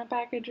retirement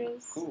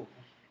packages. Cool.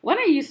 When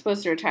are you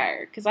supposed to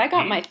retire? Because I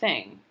got Me? my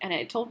thing, and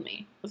it told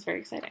me. It was very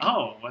exciting.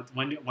 Oh,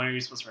 when are you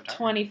supposed to retire?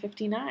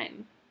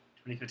 2059.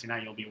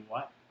 2059, you'll be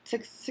what?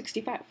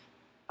 65.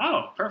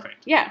 Oh,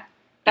 perfect. Yeah.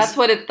 That's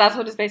what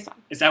it's based on.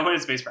 Is that what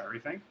it's based for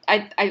everything?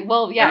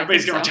 Well, yeah.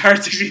 Everybody's going to retire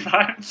at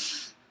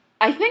 65?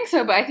 I think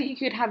so, but I think you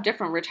could have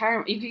different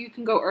retirement. You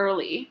can go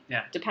early.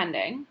 Yeah.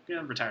 Depending.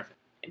 Yeah, retire.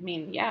 I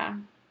mean, yeah.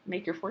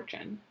 Make your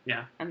fortune.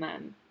 Yeah. And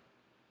then.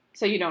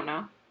 So you don't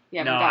know?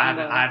 Yeah. No, I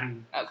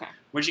haven't. Okay.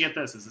 Where'd you get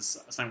this? Is this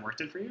something work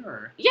did for you,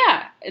 or?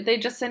 Yeah. They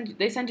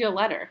send you a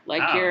letter,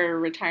 like your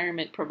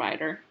retirement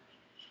provider.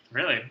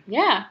 Really?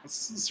 Yeah. That's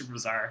super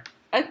bizarre.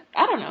 I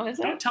don't know, is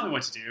it? Don't tell me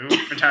what to do,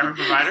 retirement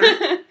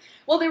provider.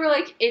 Well, they were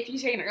like, if you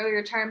take an early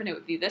retirement, it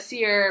would be this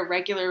year.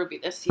 Regular would be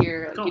this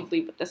year. Like, cool. You'd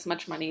leave with this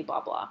much money,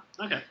 blah, blah.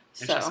 Okay.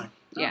 So, Interesting.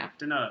 yeah.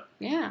 Didn't know that.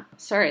 Yeah.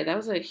 Sorry, that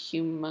was a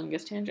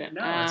humongous tangent.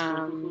 No, that's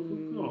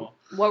cool.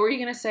 What were you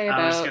going to say I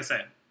about was just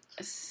going to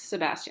say.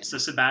 Sebastian? So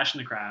Sebastian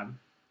the Crab,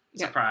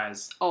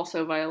 surprise,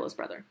 also Viola's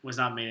brother. was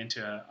not made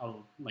into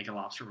a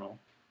lobster roll.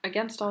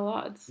 Against all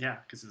odds. Yeah,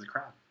 because he's a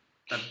crab.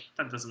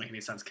 That doesn't make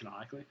any sense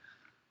canonically.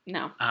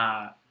 No.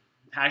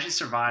 Actually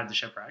survived the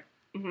shipwreck.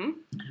 Mm-hmm.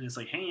 And it's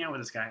like hanging out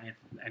with this guy,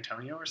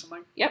 Antonio or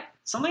something. Yep.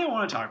 Something I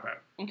want to talk about.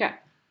 Okay.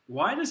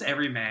 Why does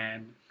every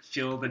man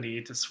feel the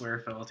need to swear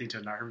fealty to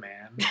another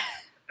man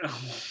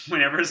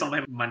whenever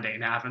something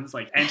mundane happens?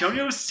 Like,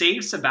 Antonio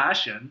saves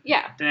Sebastian.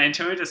 Yeah. Then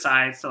Antonio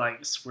decides to,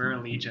 like, swear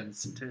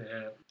allegiance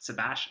to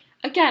Sebastian.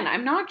 Again,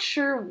 I'm not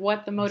sure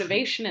what the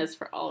motivation is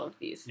for all of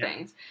these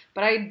things,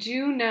 but I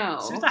do know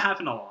It seems to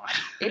happen a lot.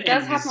 It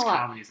does happen a lot.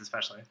 Comedies,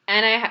 especially.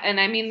 And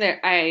I mean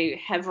that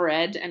I have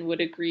read and would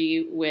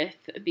agree with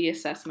the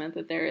assessment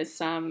that there is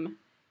some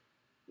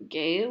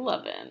gay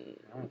loving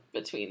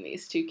between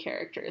these two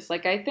characters.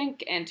 Like, I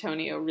think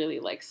Antonio really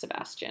likes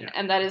Sebastian,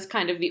 and that is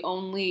kind of the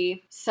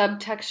only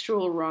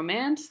subtextual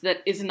romance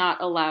that is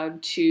not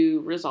allowed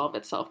to resolve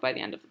itself by the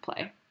end of the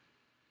play.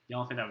 The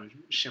only thing that was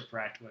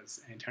shipwrecked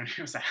was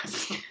Antonio's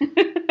ass.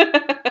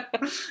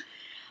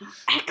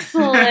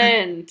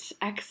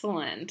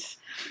 Excellent.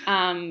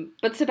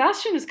 But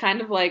Sebastian is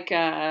kind of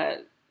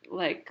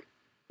like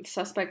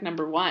suspect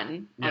number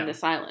one on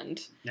this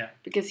island. Yeah.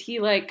 Because he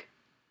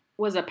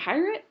was a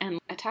pirate and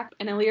attacked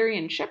an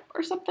Illyrian ship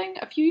or something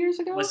a few years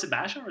ago. Was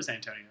Sebastian or was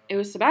Antonio? It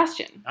was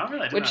Sebastian. Oh,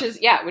 really? Which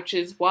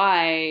is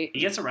why he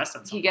gets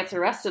arrested. He gets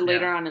arrested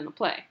later on in the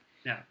play.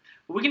 Yeah.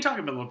 Well, we can talk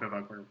a little bit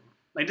about queer.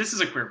 Like, this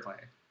is a queer play.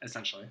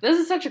 Essentially. This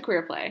is such a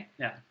queer play.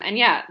 Yeah. And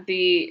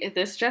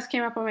this just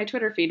came up on my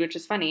Twitter feed, which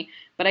is funny,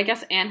 but I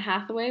guess Anne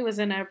Hathaway was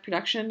in a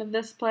production of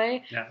this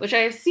play, which I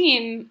have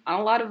seen on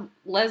a lot of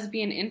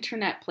lesbian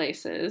internet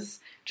places,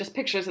 just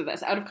pictures of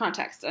this, out of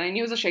context. And I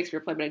knew it was a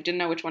Shakespeare play, but I didn't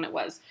know which one it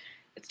was.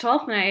 It's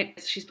Twelfth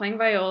Night. She's playing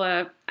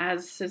Viola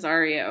as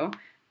Cesario.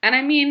 And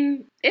I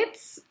mean,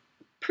 it's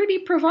pretty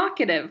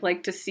provocative,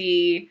 like, to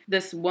see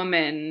this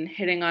woman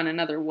hitting on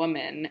another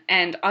woman.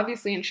 And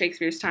obviously in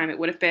Shakespeare's time, it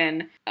would have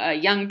been a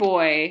young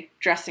boy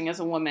dressing as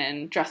a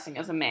woman, dressing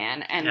as a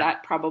man. And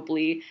that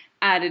probably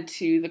added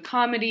to the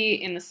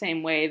comedy in the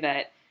same way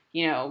that,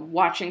 you know,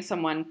 watching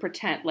someone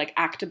pretend, like,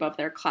 act above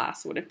their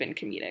class would have been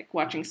comedic.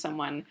 Watching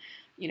someone,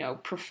 you know,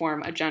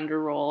 perform a gender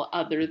role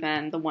other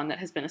than the one that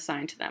has been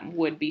assigned to them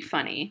would be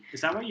funny.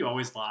 Is that why you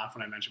always laugh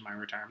when I mention my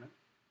retirement?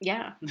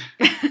 Yeah.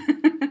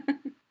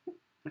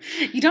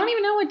 You don't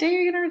even know what day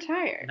you're going to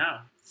retire.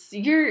 No.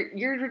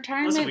 Your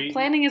retirement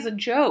planning is a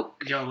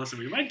joke. Yo, listen,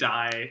 we might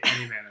die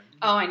any minute.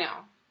 Oh, I know.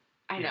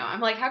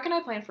 I'm like, how can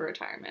I plan for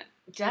retirement?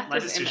 Death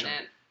is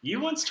imminent. You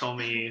once told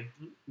me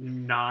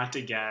not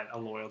to get a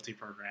loyalty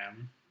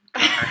program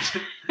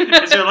card.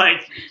 Because you're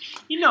like,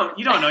 you don't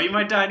know, you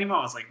might die any moment.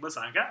 I was like,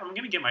 listen, I'm going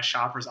to get my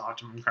Shopper's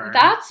Optimum card.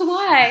 That's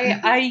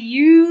why I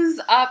use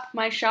up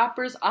my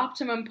Shopper's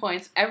Optimum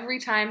points every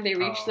time they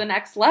reach the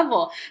next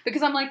level.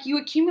 Because I'm like, you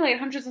accumulate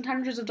hundreds and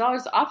hundreds of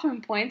dollars of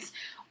Optimum points.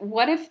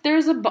 What if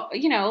there's a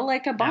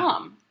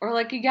bomb? Or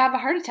like you have a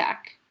heart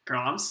attack? Girl,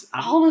 I'm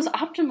all those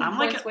Optimum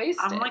points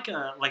wasted. I'm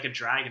like a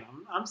dragon.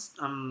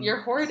 I'm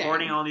You're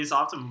hoarding all these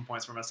Optimum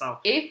points for myself.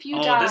 If you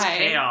die, this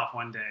payoff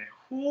one day.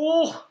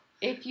 Whoa.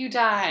 If you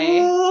die,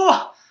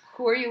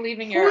 who are you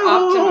leaving your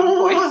Optimum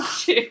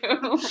points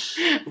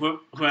to?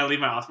 Who I leave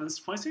my Optimum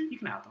points to? You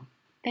can have them.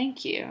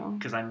 Thank you.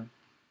 Because I'm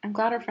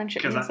glad our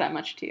friendship means that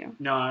much to you.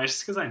 No, it's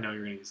just because I know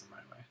you're going to use them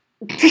right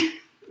away.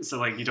 So,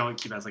 like, you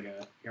don't keep it as, like,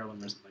 a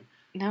heirloom or something.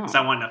 No. Because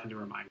I want nothing to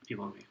remind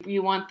people of me.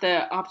 You want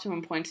the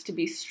Optimum points to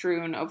be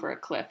strewn over a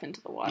cliff into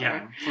the water.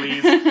 Yeah,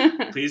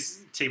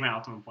 please take my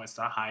Optimum points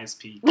to the highest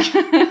peak.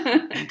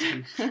 And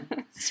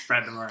then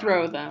spread them around.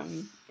 Throw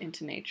them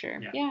into nature.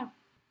 Yeah.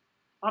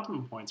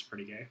 Optimum points are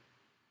pretty gay.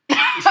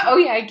 Oh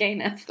yeah,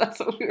 gayness. That's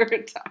what we were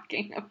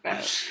talking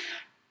about.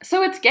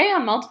 So it's gay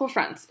on multiple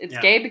fronts. It's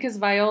Yeah. gay because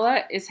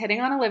Viola is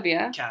hitting on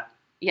Olivia. Cat.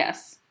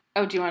 Yes.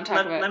 Oh, do you want to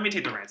talk about... Let me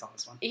take the reins on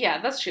this one.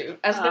 Yeah, that's true.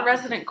 As the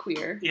resident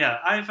queer. Yeah,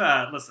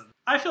 listen,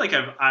 I feel like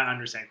I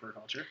understand queer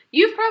culture.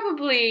 You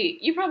probably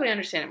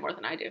understand it more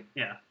than I do.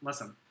 Yeah,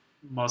 listen,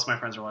 most of my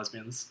friends are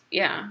lesbians.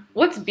 Yeah.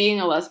 What's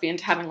being a lesbian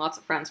to having lots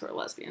of friends who are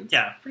lesbians?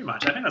 Yeah, pretty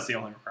much. I think that's the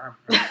only requirement.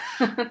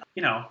 Right?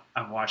 You know,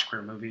 I've watched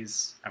queer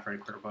movies. I've read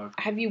queer books.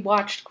 Have you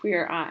watched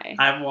Queer Eye?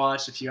 I've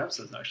watched a few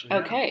episodes, actually.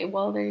 Okay,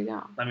 well, there you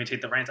go. Let me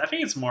take the reins. I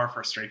think it's more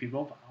for straight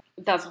people.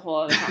 But That's a whole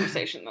other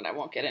conversation that I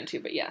won't get into,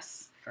 but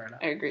yes. fair enough.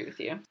 I agree with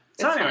you.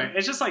 So It's anyway, fun.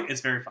 it's just like,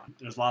 it's very fun.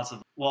 There's lots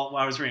of, well,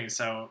 I was reading,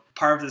 so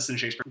part of this in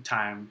Shakespeare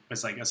time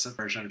was like a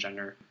subversion of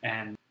gender.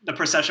 And the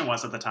perception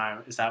was at the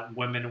time is that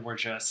women were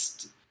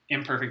just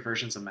imperfect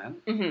versions of men.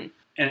 Mm-hmm.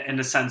 In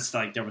the sense,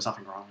 like, there was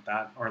nothing wrong with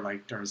that. Or,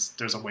 like,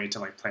 there's a way to,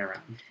 like, play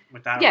around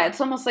with that. Yeah, it's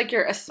almost like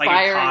you're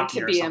aspiring copy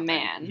to or be a something.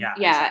 man. Yeah,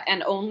 Yeah, exactly.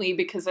 and only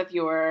because of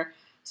your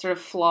sort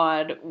of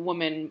flawed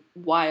woman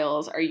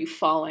wiles are you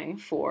falling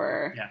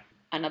for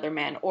another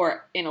man.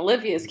 Or in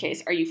Olivia's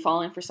case, are you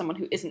falling for someone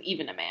who isn't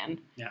even a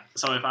man? Yeah.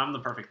 So if I'm the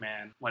perfect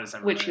man, what is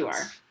everybody Which you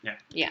else? are. Yeah.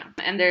 Yeah.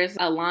 And there's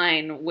a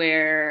line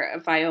where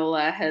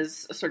Viola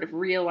has sort of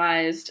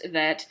realized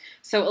that...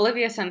 So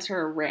Olivia sends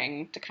her a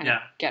ring to kind of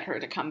get her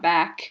to come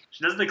back.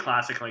 She does the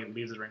classic, like,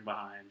 leaves the ring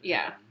behind.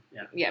 Yeah.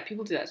 Yeah. Yeah,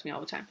 people do that to me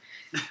all the time.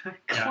 Yeah.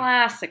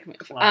 Classic move.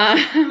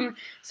 Classic.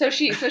 So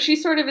she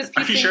sort of is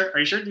Are you piecing... sure? Are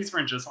you sure these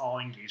weren't just all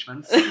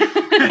engagements?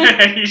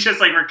 You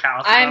just like were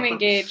callous. I'm about them?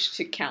 engaged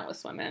to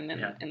countless women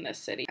in this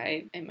city.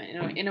 I am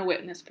in a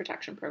witness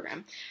protection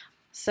program.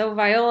 So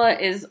Viola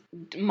is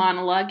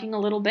monologuing a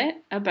little bit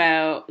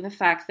about the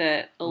fact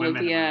that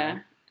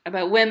Olivia...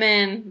 About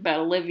women, about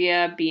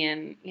Olivia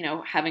being,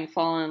 having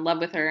fallen in love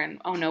with her, and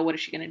oh no, what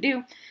is she going to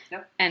do?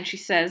 Yep. And she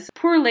says,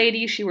 "Poor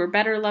lady, she were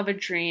better love a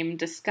dream.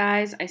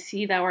 Disguise, I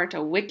see thou art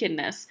a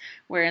wickedness,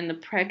 wherein the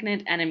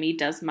pregnant enemy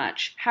does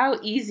much. How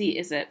easy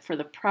is it for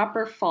the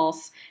proper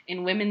false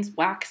in women's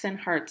waxen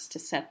hearts to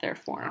set their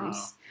forms?"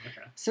 Oh,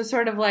 okay. So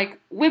sort of like,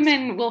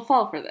 women will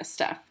fall for this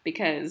stuff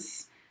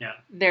because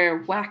they're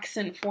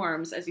waxen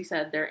forms, as you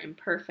said, they're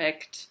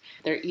imperfect,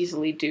 they're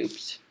easily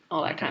duped,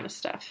 all that kind of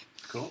stuff.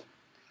 Cool.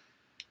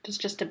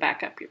 Just to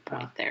back up your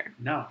point there.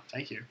 No,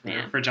 thank you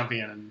for jumping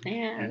in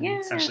and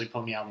essentially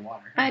pulling me out of the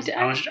water.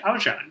 I was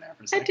drowning there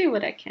for a second. I do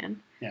what I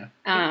can.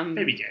 Yeah.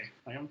 Maybe gay.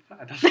 Like,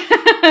 I don't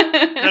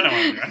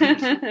know what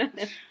I'm doing.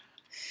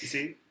 You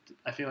see,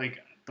 I feel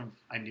like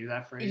I knew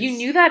that phrase. You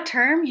knew that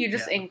term? You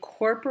just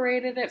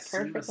incorporated it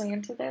perfectly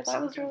into there?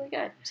 That was really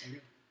good. So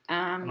good.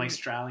 I'm like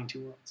straddling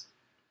two worlds.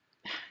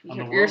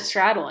 You're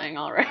straddling,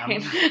 all right.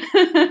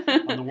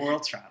 On the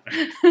world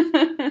straddling.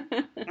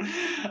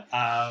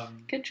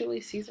 Good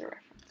Julius Caesar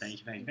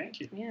reference. Thank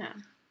you. Yeah.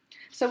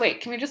 So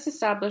wait, can we just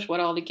establish what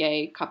all the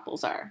gay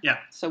couples are? Yeah.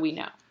 So we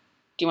know.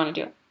 Do you want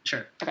to do it?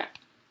 Sure. Okay.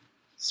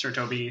 Sir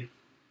Toby,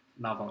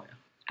 Malvolio.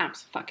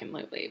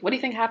 Absolutely. What do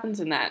you think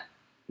happens in that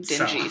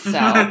dingy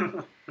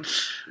cell?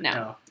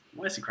 No.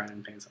 Why is he crying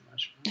in pain so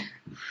much?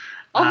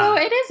 Although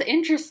it is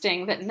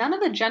interesting that none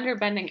of the gender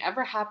bending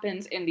ever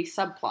happens in the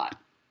subplot.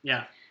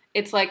 Yeah.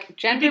 It's like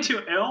gender... It'd be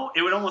too ill.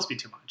 It would almost be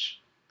too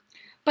much.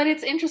 But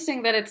it's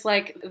interesting that it's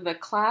like the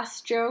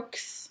class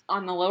jokes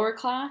on the lower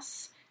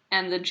class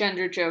and the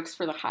gender jokes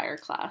for the higher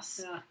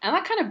class. Yeah. And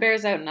that kind of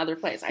bears out in other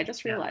plays. I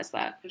just realized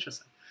that.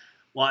 Interesting.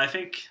 Well, I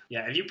think,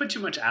 if you put too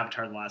much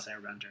Avatar The Last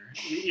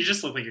Airbender, you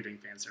just look like you're doing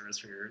fan service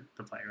for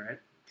the play, right?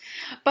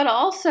 But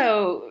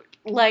also,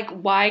 like,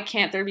 why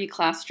can't there be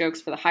class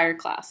jokes for the higher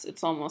class?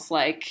 It's almost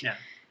like... Yeah.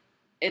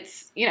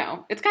 It's,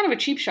 it's kind of a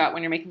cheap shot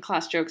when you're making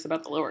class jokes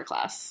about the lower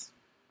class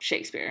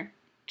Shakespeare.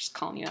 Just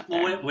calling you up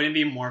there. Well, wouldn't it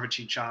be more of a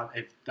cheat shot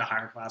if the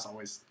higher class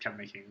always kept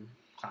making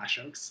class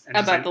jokes? And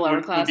about the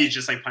lower class? Would be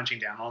just, like, punching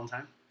down all the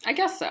time? I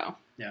guess so.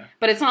 Yeah.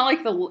 But it's not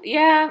like the...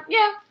 Yeah.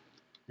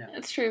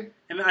 It's true.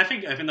 And I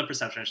think the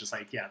perception is just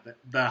like,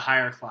 the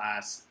higher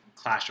class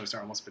jokes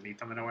are almost beneath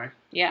them in a way.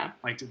 Yeah.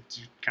 Like, did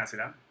you kind of see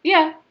that?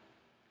 Yeah.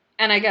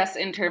 And I guess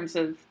in terms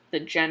of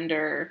the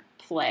gender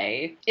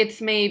play, it's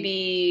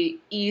maybe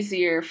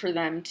easier for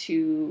them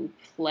to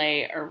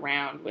play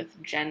around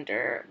with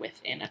gender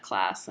within a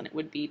class than it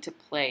would be to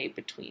play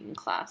between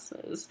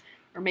classes.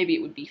 Or maybe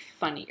it would be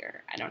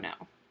funnier. I don't know.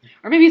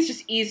 Or maybe it's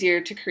just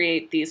easier to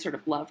create these sort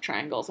of love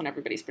triangles when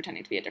everybody's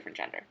pretending to be a different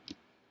gender.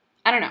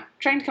 I don't know.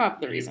 Trying to come up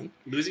with a reason.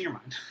 Losing your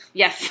mind.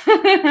 Yes.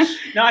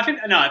 No, I think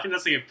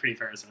that's like a pretty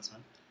fair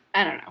assessment.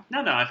 I don't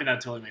know. No, I think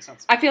that totally makes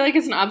sense. I feel like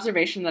it's an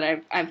observation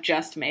that I've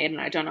just made, and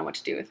I don't know what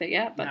to do with it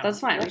yet, but that's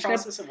fine. We'll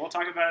process it. We'll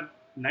talk about it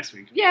next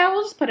week. Yeah,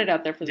 we'll just put it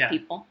out there for the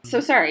people. So,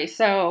 sorry,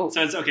 So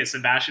it's, okay,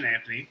 Sebastian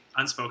Anthony,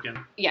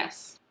 unspoken.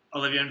 Yes.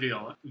 Olivia and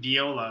Viola.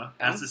 Viola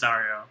as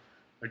Cesario,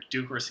 or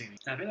Duke Orsini.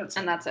 I think that's it.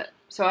 And that's it.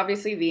 So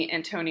obviously the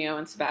Antonio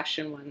and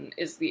Sebastian one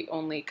is the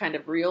only kind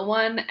of real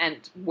one,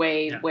 and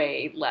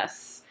way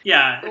less...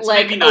 Yeah, it's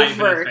like maybe not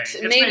overt. Even a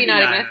thing. Maybe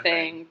not even a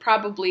thing.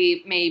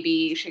 Probably,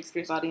 maybe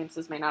Shakespeare's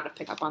audiences may not have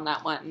picked up on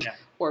that one. Yeah.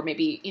 Or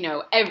maybe,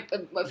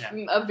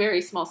 a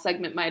very small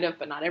segment might have,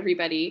 but not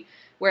everybody.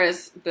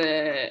 Whereas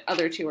the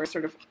other two are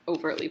sort of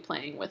overtly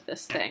playing with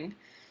this thing.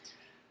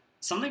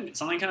 Something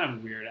kind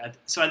of weird.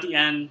 So at the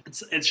end,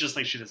 it's just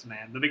like she does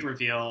man. The big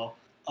reveal,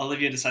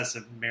 Olivia decides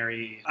to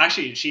marry...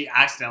 Actually, she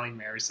accidentally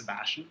marries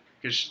Sebastian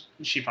because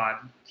she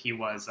thought he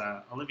was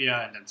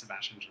Olivia, and then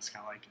Sebastian just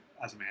kind of like,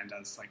 as a man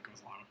does, like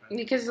goes along with it.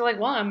 Because you're like,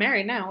 well, I'm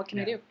married now. What can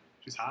I do?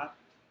 She's hot.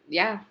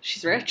 Yeah,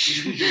 she's rich.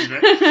 She's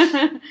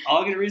rich.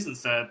 All good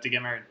reasons to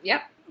get married.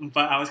 Yep.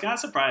 But I was kind of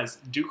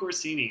surprised. Duke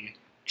Orsini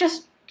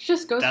just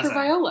goes for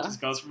Viola.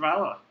 Just goes for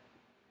Viola.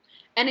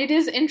 And it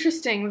is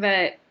interesting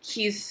that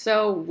he's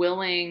so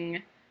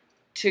willing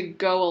to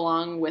go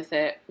along with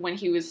it when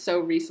he was so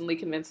recently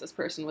convinced this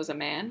person was a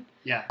man.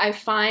 Yeah. I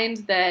find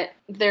that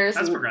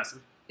that's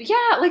progressive.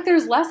 Yeah, like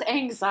there's less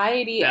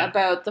anxiety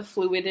about the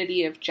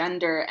fluidity of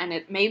gender,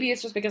 and maybe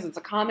it's just because it's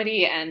a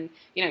comedy and,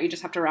 you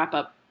just have to wrap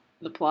up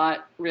the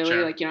plot, really.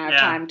 Sure. Like, you don't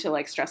have time to,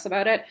 like, stress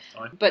about it.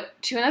 Totally. But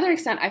to another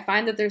extent, I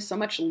find that there's so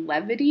much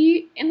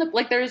levity in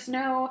like, there's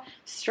no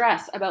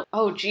stress about,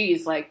 oh,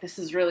 geez, like, this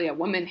is really a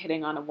woman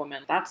hitting on a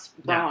woman. That's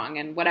wrong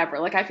and whatever.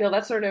 Like, I feel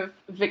that sort of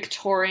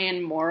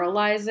Victorian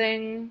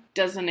moralizing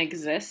doesn't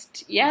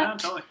exist yet. Yeah,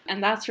 totally.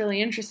 And that's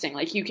really interesting.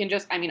 Like, you can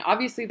just,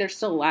 obviously they're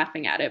still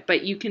laughing at it,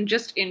 but you can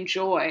just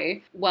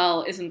enjoy,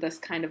 well, isn't this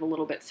kind of a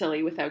little bit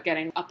silly without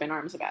getting up in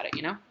arms about it,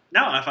 No,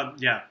 I thought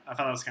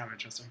that was kind of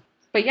interesting.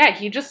 But yeah,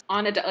 he just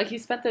he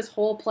spent this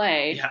whole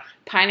play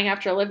pining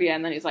after Olivia,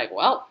 and then he's like,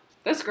 well,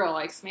 this girl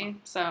likes me,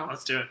 so...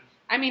 Let's do it.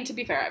 To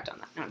be fair, I've done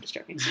that. No, I'm just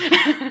joking.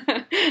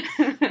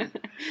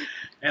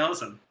 Hey,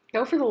 listen.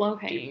 Go for the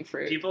low-hanging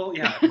fruit.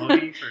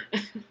 Low-hanging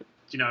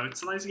fruit.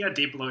 Sometimes you gotta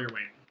date below your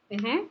weight.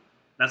 Mm-hmm.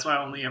 That's why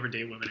I only ever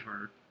date women who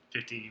are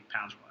 50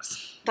 pounds or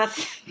less.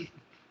 That's...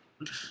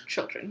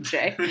 children,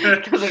 Jay.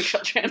 Those are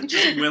children.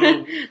 Just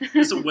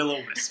a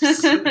willow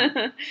wisps.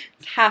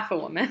 It's half a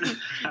woman.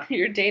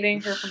 You're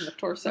dating her from the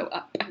torso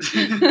up.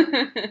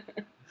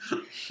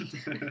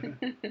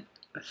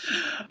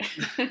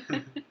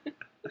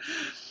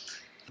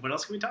 What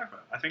else can we talk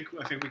about? I think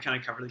we kind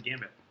of covered the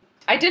gambit.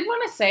 I did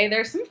want to say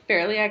there's some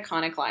fairly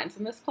iconic lines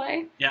in this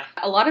play. Yeah.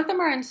 A lot of them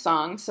are in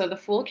song, so the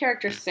Fool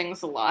character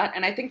sings a lot,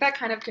 and I think that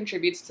kind of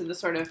contributes to the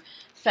sort of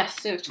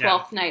festive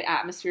Twelfth Night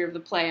atmosphere of the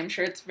play. I'm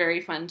sure it's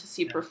very fun to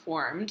see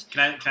performed.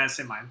 Can I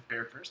say mine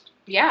favorite first?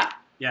 Yeah.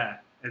 Yeah.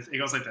 It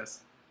goes like this.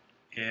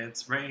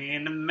 It's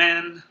raining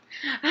men.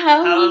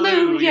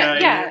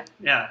 Hallelujah.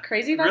 Yeah.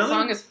 Crazy that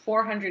song is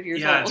 400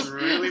 years old. Yeah, it's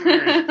really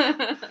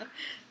weird.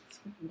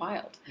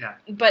 Wild. Yeah.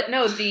 But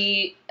no,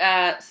 the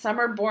some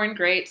are born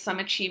great, some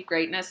achieve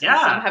greatness, and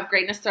some have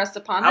greatness thrust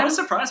upon them. I was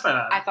surprised by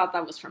that. I thought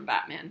that was from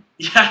Batman.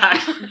 Yeah.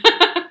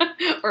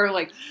 Or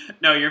like...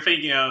 No, you're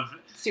thinking of...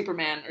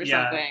 Superman or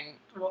something.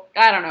 Well,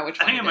 I don't know which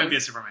one I think it might be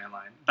a Superman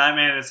line.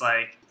 Batman is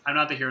like, I'm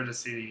not the hero the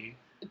city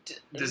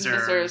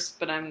deserves,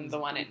 but I'm the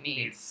one it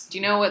needs. Do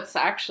you know what's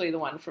actually the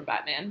one from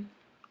Batman?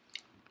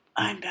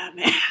 I'm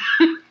Batman.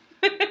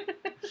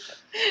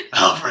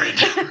 Alfred.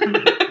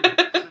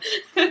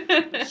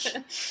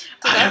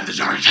 I have the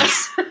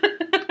darkness.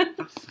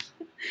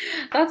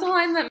 That's a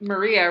line that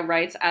Maria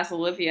writes as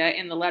Olivia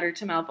in the letter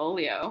to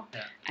Malvolio.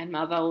 Yeah. And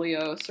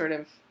Malvolio sort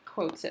of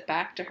quotes it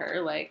back to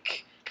her,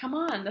 like, come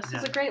on, this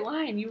is a great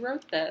line. You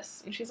wrote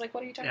this. And she's like,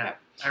 what are you talking about?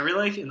 I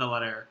really like in the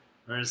letter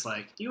where it's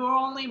like, you were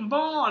only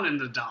born in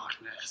the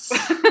darkness.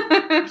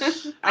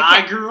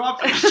 I grew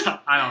up in the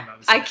dark. I don't know.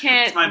 I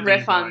can't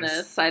riff on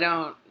this. I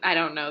don't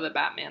know the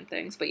Batman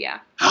things, but yeah.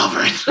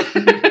 Alfred!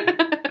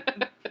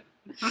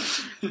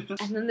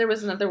 And then there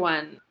was another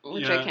one,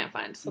 which I can't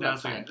find, so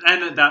that's fine.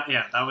 And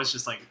that was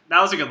just like,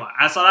 that was a good line.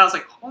 I saw that, I was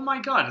like, oh my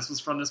god, this was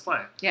from this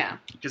play. Yeah.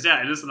 Because,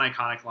 it is an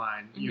iconic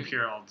line. Mm-hmm. You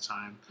hear it all the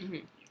time. Mm-hmm.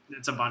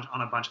 It's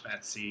on a bunch of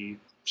Etsy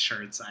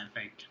shirts, I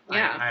think.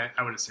 Yeah.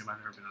 I would assume I've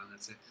never been on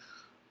Etsy.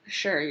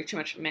 Sure, you're too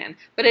much of a man.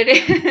 But it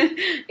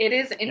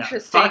is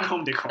interesting. Fuck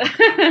home decor.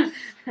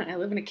 I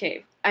live in a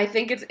cave. I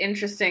think it's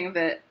interesting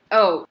that,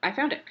 I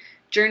found it.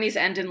 Journeys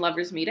end in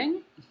lovers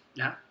meeting.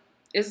 Yeah.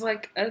 Is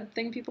like a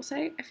thing people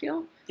say, I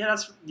feel. Yeah,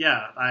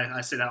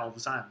 I say that all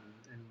the time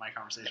in my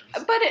conversations.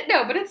 But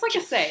it's like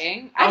a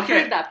saying. I've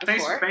heard that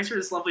before. Thanks for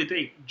this lovely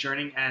date.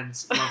 Journey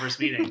ends, lovers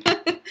meeting.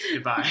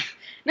 Goodbye.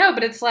 No,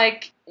 but it's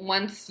like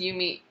once you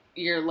meet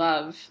your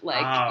love,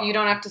 like you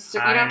don't have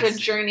to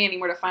journey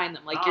anymore to find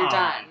them. Like you're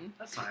done.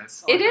 That's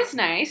nice. It is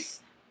nice.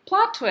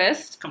 Plot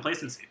twist.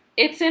 Complacency.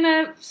 It's in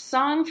a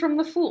song from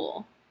The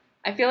Fool.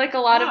 I feel like a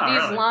lot of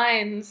these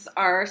lines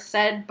are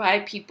said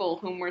by people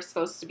whom we're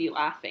supposed to be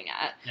laughing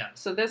at. Yeah.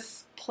 So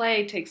this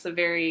play takes a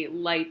very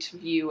light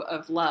view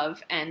of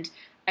love, and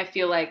I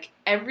feel like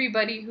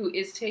everybody who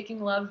is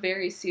taking love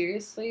very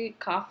seriously,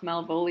 cough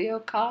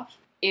Malvolio, cough,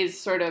 is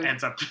sort of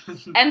ends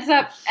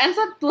up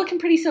looking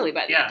pretty silly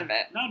by the end of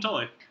it. No,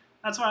 totally.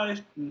 That's why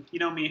you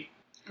know me.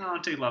 I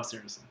don't take love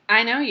seriously.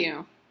 I know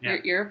you. Yeah.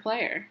 You're a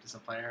player. Just a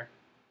player.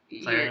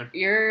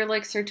 You're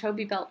like Sir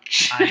Toby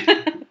Belch.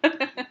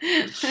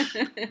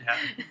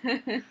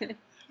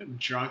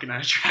 Drunk and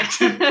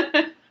unattractive.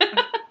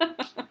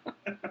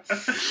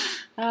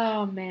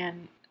 Oh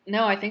man,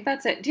 No, I think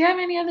that's it. Do you have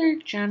any other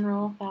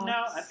general thoughts?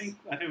 No, I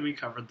think we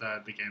covered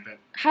the gambit.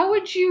 How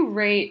would you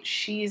rate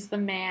She's the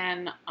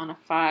Man on a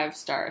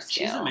 5-star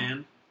scale? She's the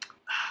Man.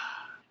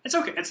 It's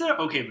okay. It's an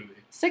okay movie.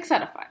 6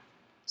 out of 5.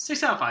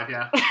 6 out of 5,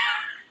 yeah.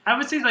 I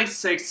would say like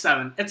 6,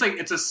 7.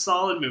 It's a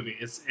solid movie.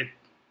 It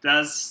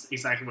does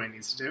exactly what it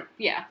needs to do.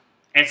 Yeah.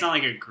 It's not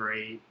like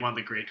one of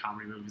the great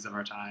comedy movies of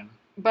our time.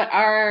 But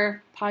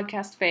our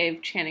podcast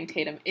fave, Channing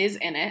Tatum, is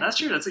in it. That's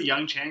true. That's a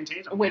young Channing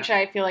Tatum. Which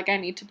I feel like I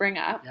need to bring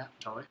up. Yeah,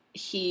 totally.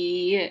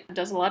 He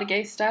does a lot of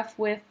gay stuff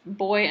with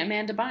boy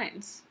Amanda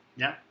Bynes.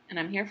 Yeah. And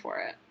I'm here for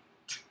it.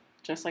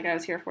 Just like I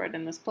was here for it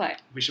in this play.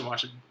 We should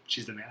watch it.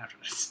 She's the Man after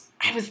this.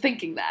 I was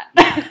thinking that.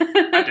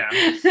 I'm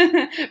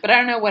down. But I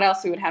don't know what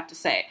else we would have to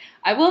say.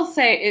 I will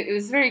say it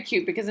was very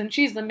cute because in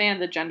She's the Man,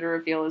 the gender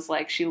reveal is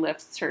like she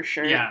lifts her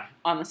shirt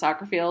on the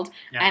soccer field.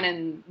 Yeah. And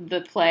in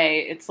the play,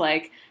 it's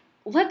like,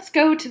 let's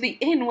go to the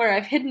inn where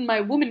I've hidden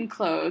my woman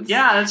clothes.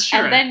 Yeah, that's true.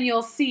 And then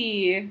you'll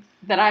see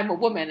that I'm a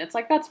woman. It's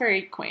like, that's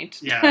very quaint.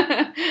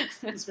 Yeah.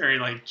 It's very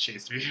like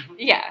Shakespeare.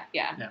 Yeah.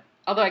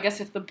 Although I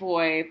guess if the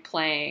boy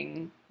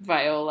playing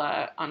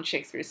viola on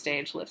Shakespeare's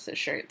stage lifts his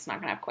shirt, it's not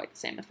going to have quite the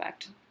same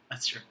effect.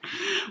 That's true.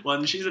 Well,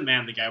 and She's a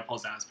Man, the guy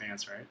pulls down his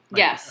pants, right? Like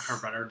yes. Her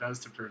brother does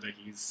to prove that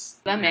he's...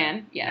 The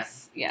man,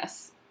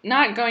 yes.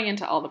 Not going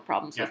into all the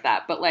problems with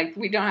that, but like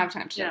we don't have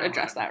time to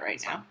address that right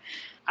now. Fun.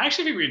 I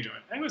actually think we enjoyed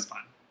it. I think it was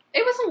fun.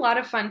 It was a lot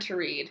of fun to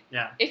read.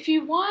 Yeah. If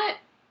you want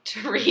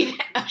to read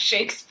a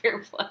Shakespeare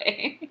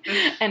play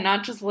and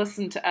not just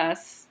listen to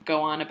us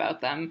go on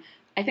about them,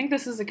 I think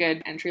this is a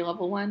good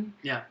entry-level one.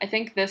 Yeah. I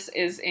think this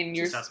is in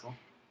your... accessible.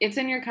 It's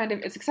in your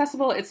it's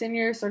accessible, it's in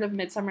your sort of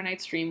Midsummer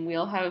Night's Dream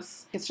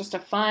wheelhouse. It's just a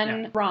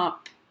fun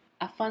romp,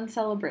 a fun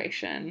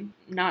celebration,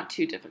 not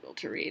too difficult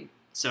to read.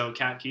 So,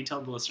 Kat, can you tell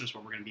the listeners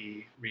what we're going to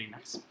be reading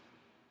next?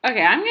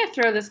 Okay, I'm going to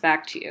throw this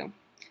back to you.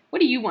 What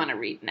do you want to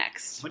read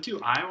next? What do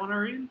I want to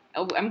read?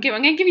 Oh, I'm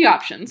going to give you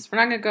options. We're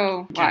not going to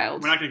go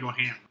wild. We're not going to go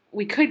ham.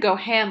 We could go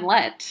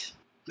Hamlet.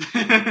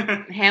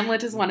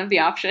 Hamlet is one of the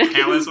options.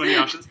 Hamlet's one of the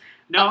options?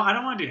 No, I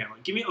don't want to do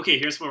Hamlet.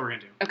 Here's what we're going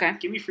to do. Okay.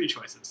 Give me free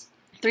choices.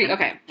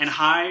 Okay. And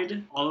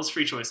hide all those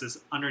free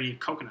choices underneath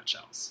coconut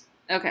shells.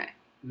 Okay.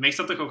 Mix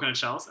up the coconut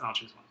shells, and I'll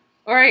choose one.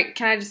 All right.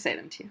 Can I just say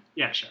them to you?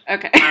 Yeah, sure.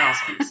 Okay. I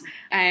also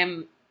I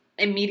am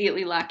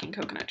immediately lacking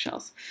coconut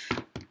shells.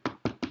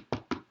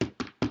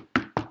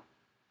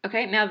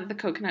 Okay, now that the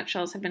coconut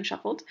shells have been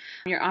shuffled,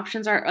 your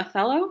options are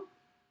Othello,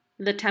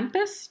 The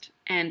Tempest,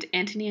 and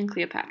Antony and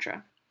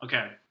Cleopatra.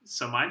 Okay,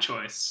 so my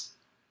choice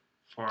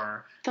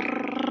for...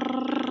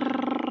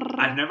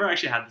 I've never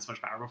actually had this much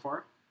power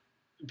before.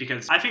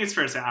 Because I think it's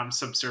fair to say I'm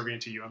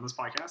subservient to you on this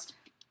podcast.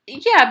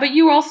 Yeah, but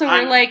you also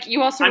were like... I'm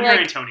your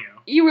Antonio.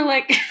 You were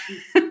like...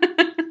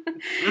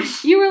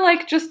 you were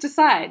like, just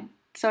decide.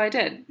 So I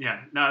did.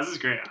 Yeah, no, this is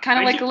great. Kind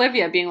of like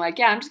Olivia being like,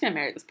 yeah, I'm just going to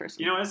marry this person.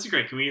 You know what, this is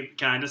great.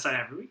 Can I decide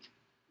every week?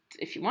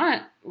 If you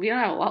want. We don't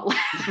have a lot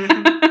left.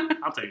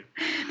 I'll take it.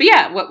 But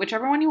yeah,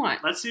 whichever one you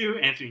want. Let's do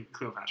Antony and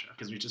Cleopatra,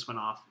 because we just went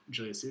off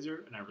Julius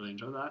Caesar, and I really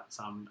enjoyed that.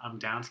 So I'm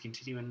down to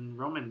continue in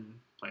Roman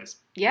plays.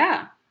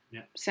 Yeah.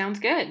 Yeah. Sounds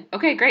good.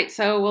 Okay, great.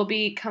 So we'll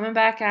be coming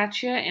back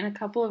at you in a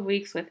couple of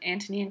weeks with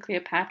Antony and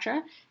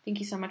Cleopatra. Thank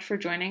you so much for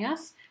joining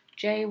us.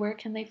 Jay, where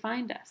can they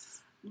find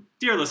us?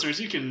 Dear listeners,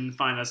 you can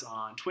find us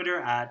on Twitter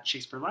at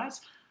Shakespeare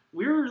Lads.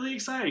 We're really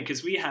excited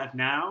because we have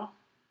now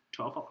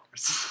 12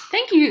 followers.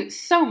 Thank you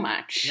so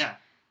much. Yeah.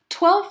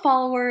 12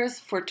 followers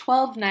for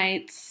 12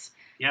 nights.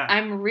 Yeah.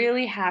 I'm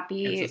really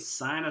happy. It's a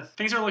sign of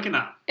things are looking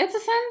up. It's a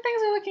sign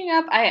things are looking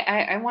up.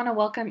 I want to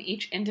welcome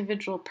each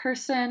individual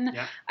person.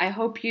 Yeah. I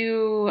hope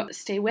you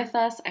stay with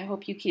us. I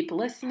hope you keep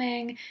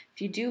listening. If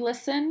you do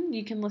listen,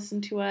 you can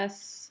listen to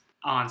us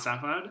on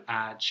SoundCloud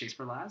at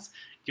Shakespeare Lads.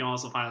 You can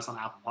also find us on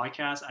Apple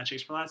Podcasts at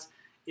Shakespeare Lads.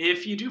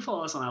 If you do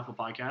follow us on Apple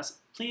Podcasts,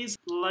 please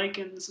like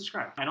and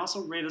subscribe. And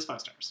also rate us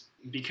 5 stars.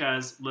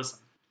 Because, listen,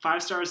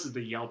 5 stars is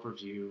the Yelp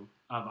review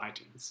of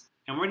iTunes.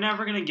 And we're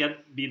never going to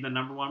be the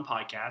 #1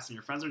 podcast, and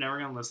your friends are never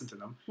going to listen to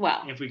them.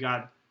 Well, if we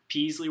got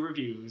Peasley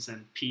reviews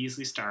and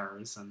Peasley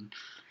stars and...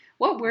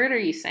 What word are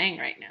you saying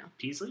right now?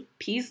 Peasley?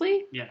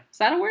 Peasley? Yeah. Is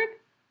that a word?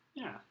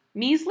 Yeah.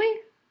 Measly?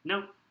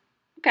 No.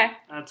 Okay.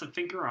 That's a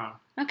think you're wrong.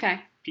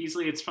 Okay.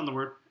 Peasley, it's from the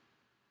word...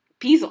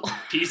 Peasel.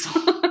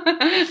 Peasel.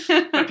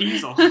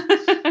 Papeasel.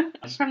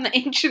 From the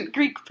ancient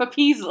Greek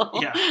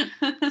papeasel. Yeah.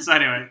 So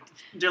anyway,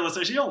 dear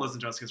listeners, you don't listen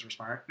to us because we're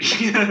smart.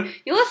 You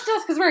listen to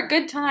us because we're a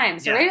good time.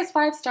 So rate us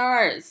 5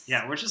 stars.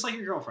 Yeah, we're just like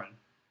your girlfriend.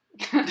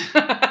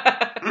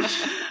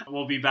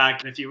 We'll be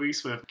back in a few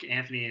weeks with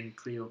Antony and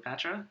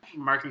Cleopatra,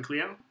 Mark and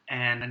Cleo.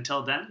 And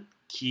until then,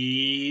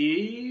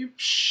 keep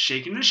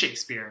shaking the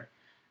Shakespeare.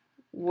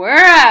 We're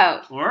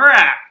out. We're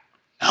out.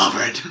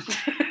 Alfred.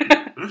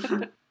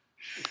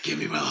 Give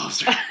me my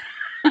lobster.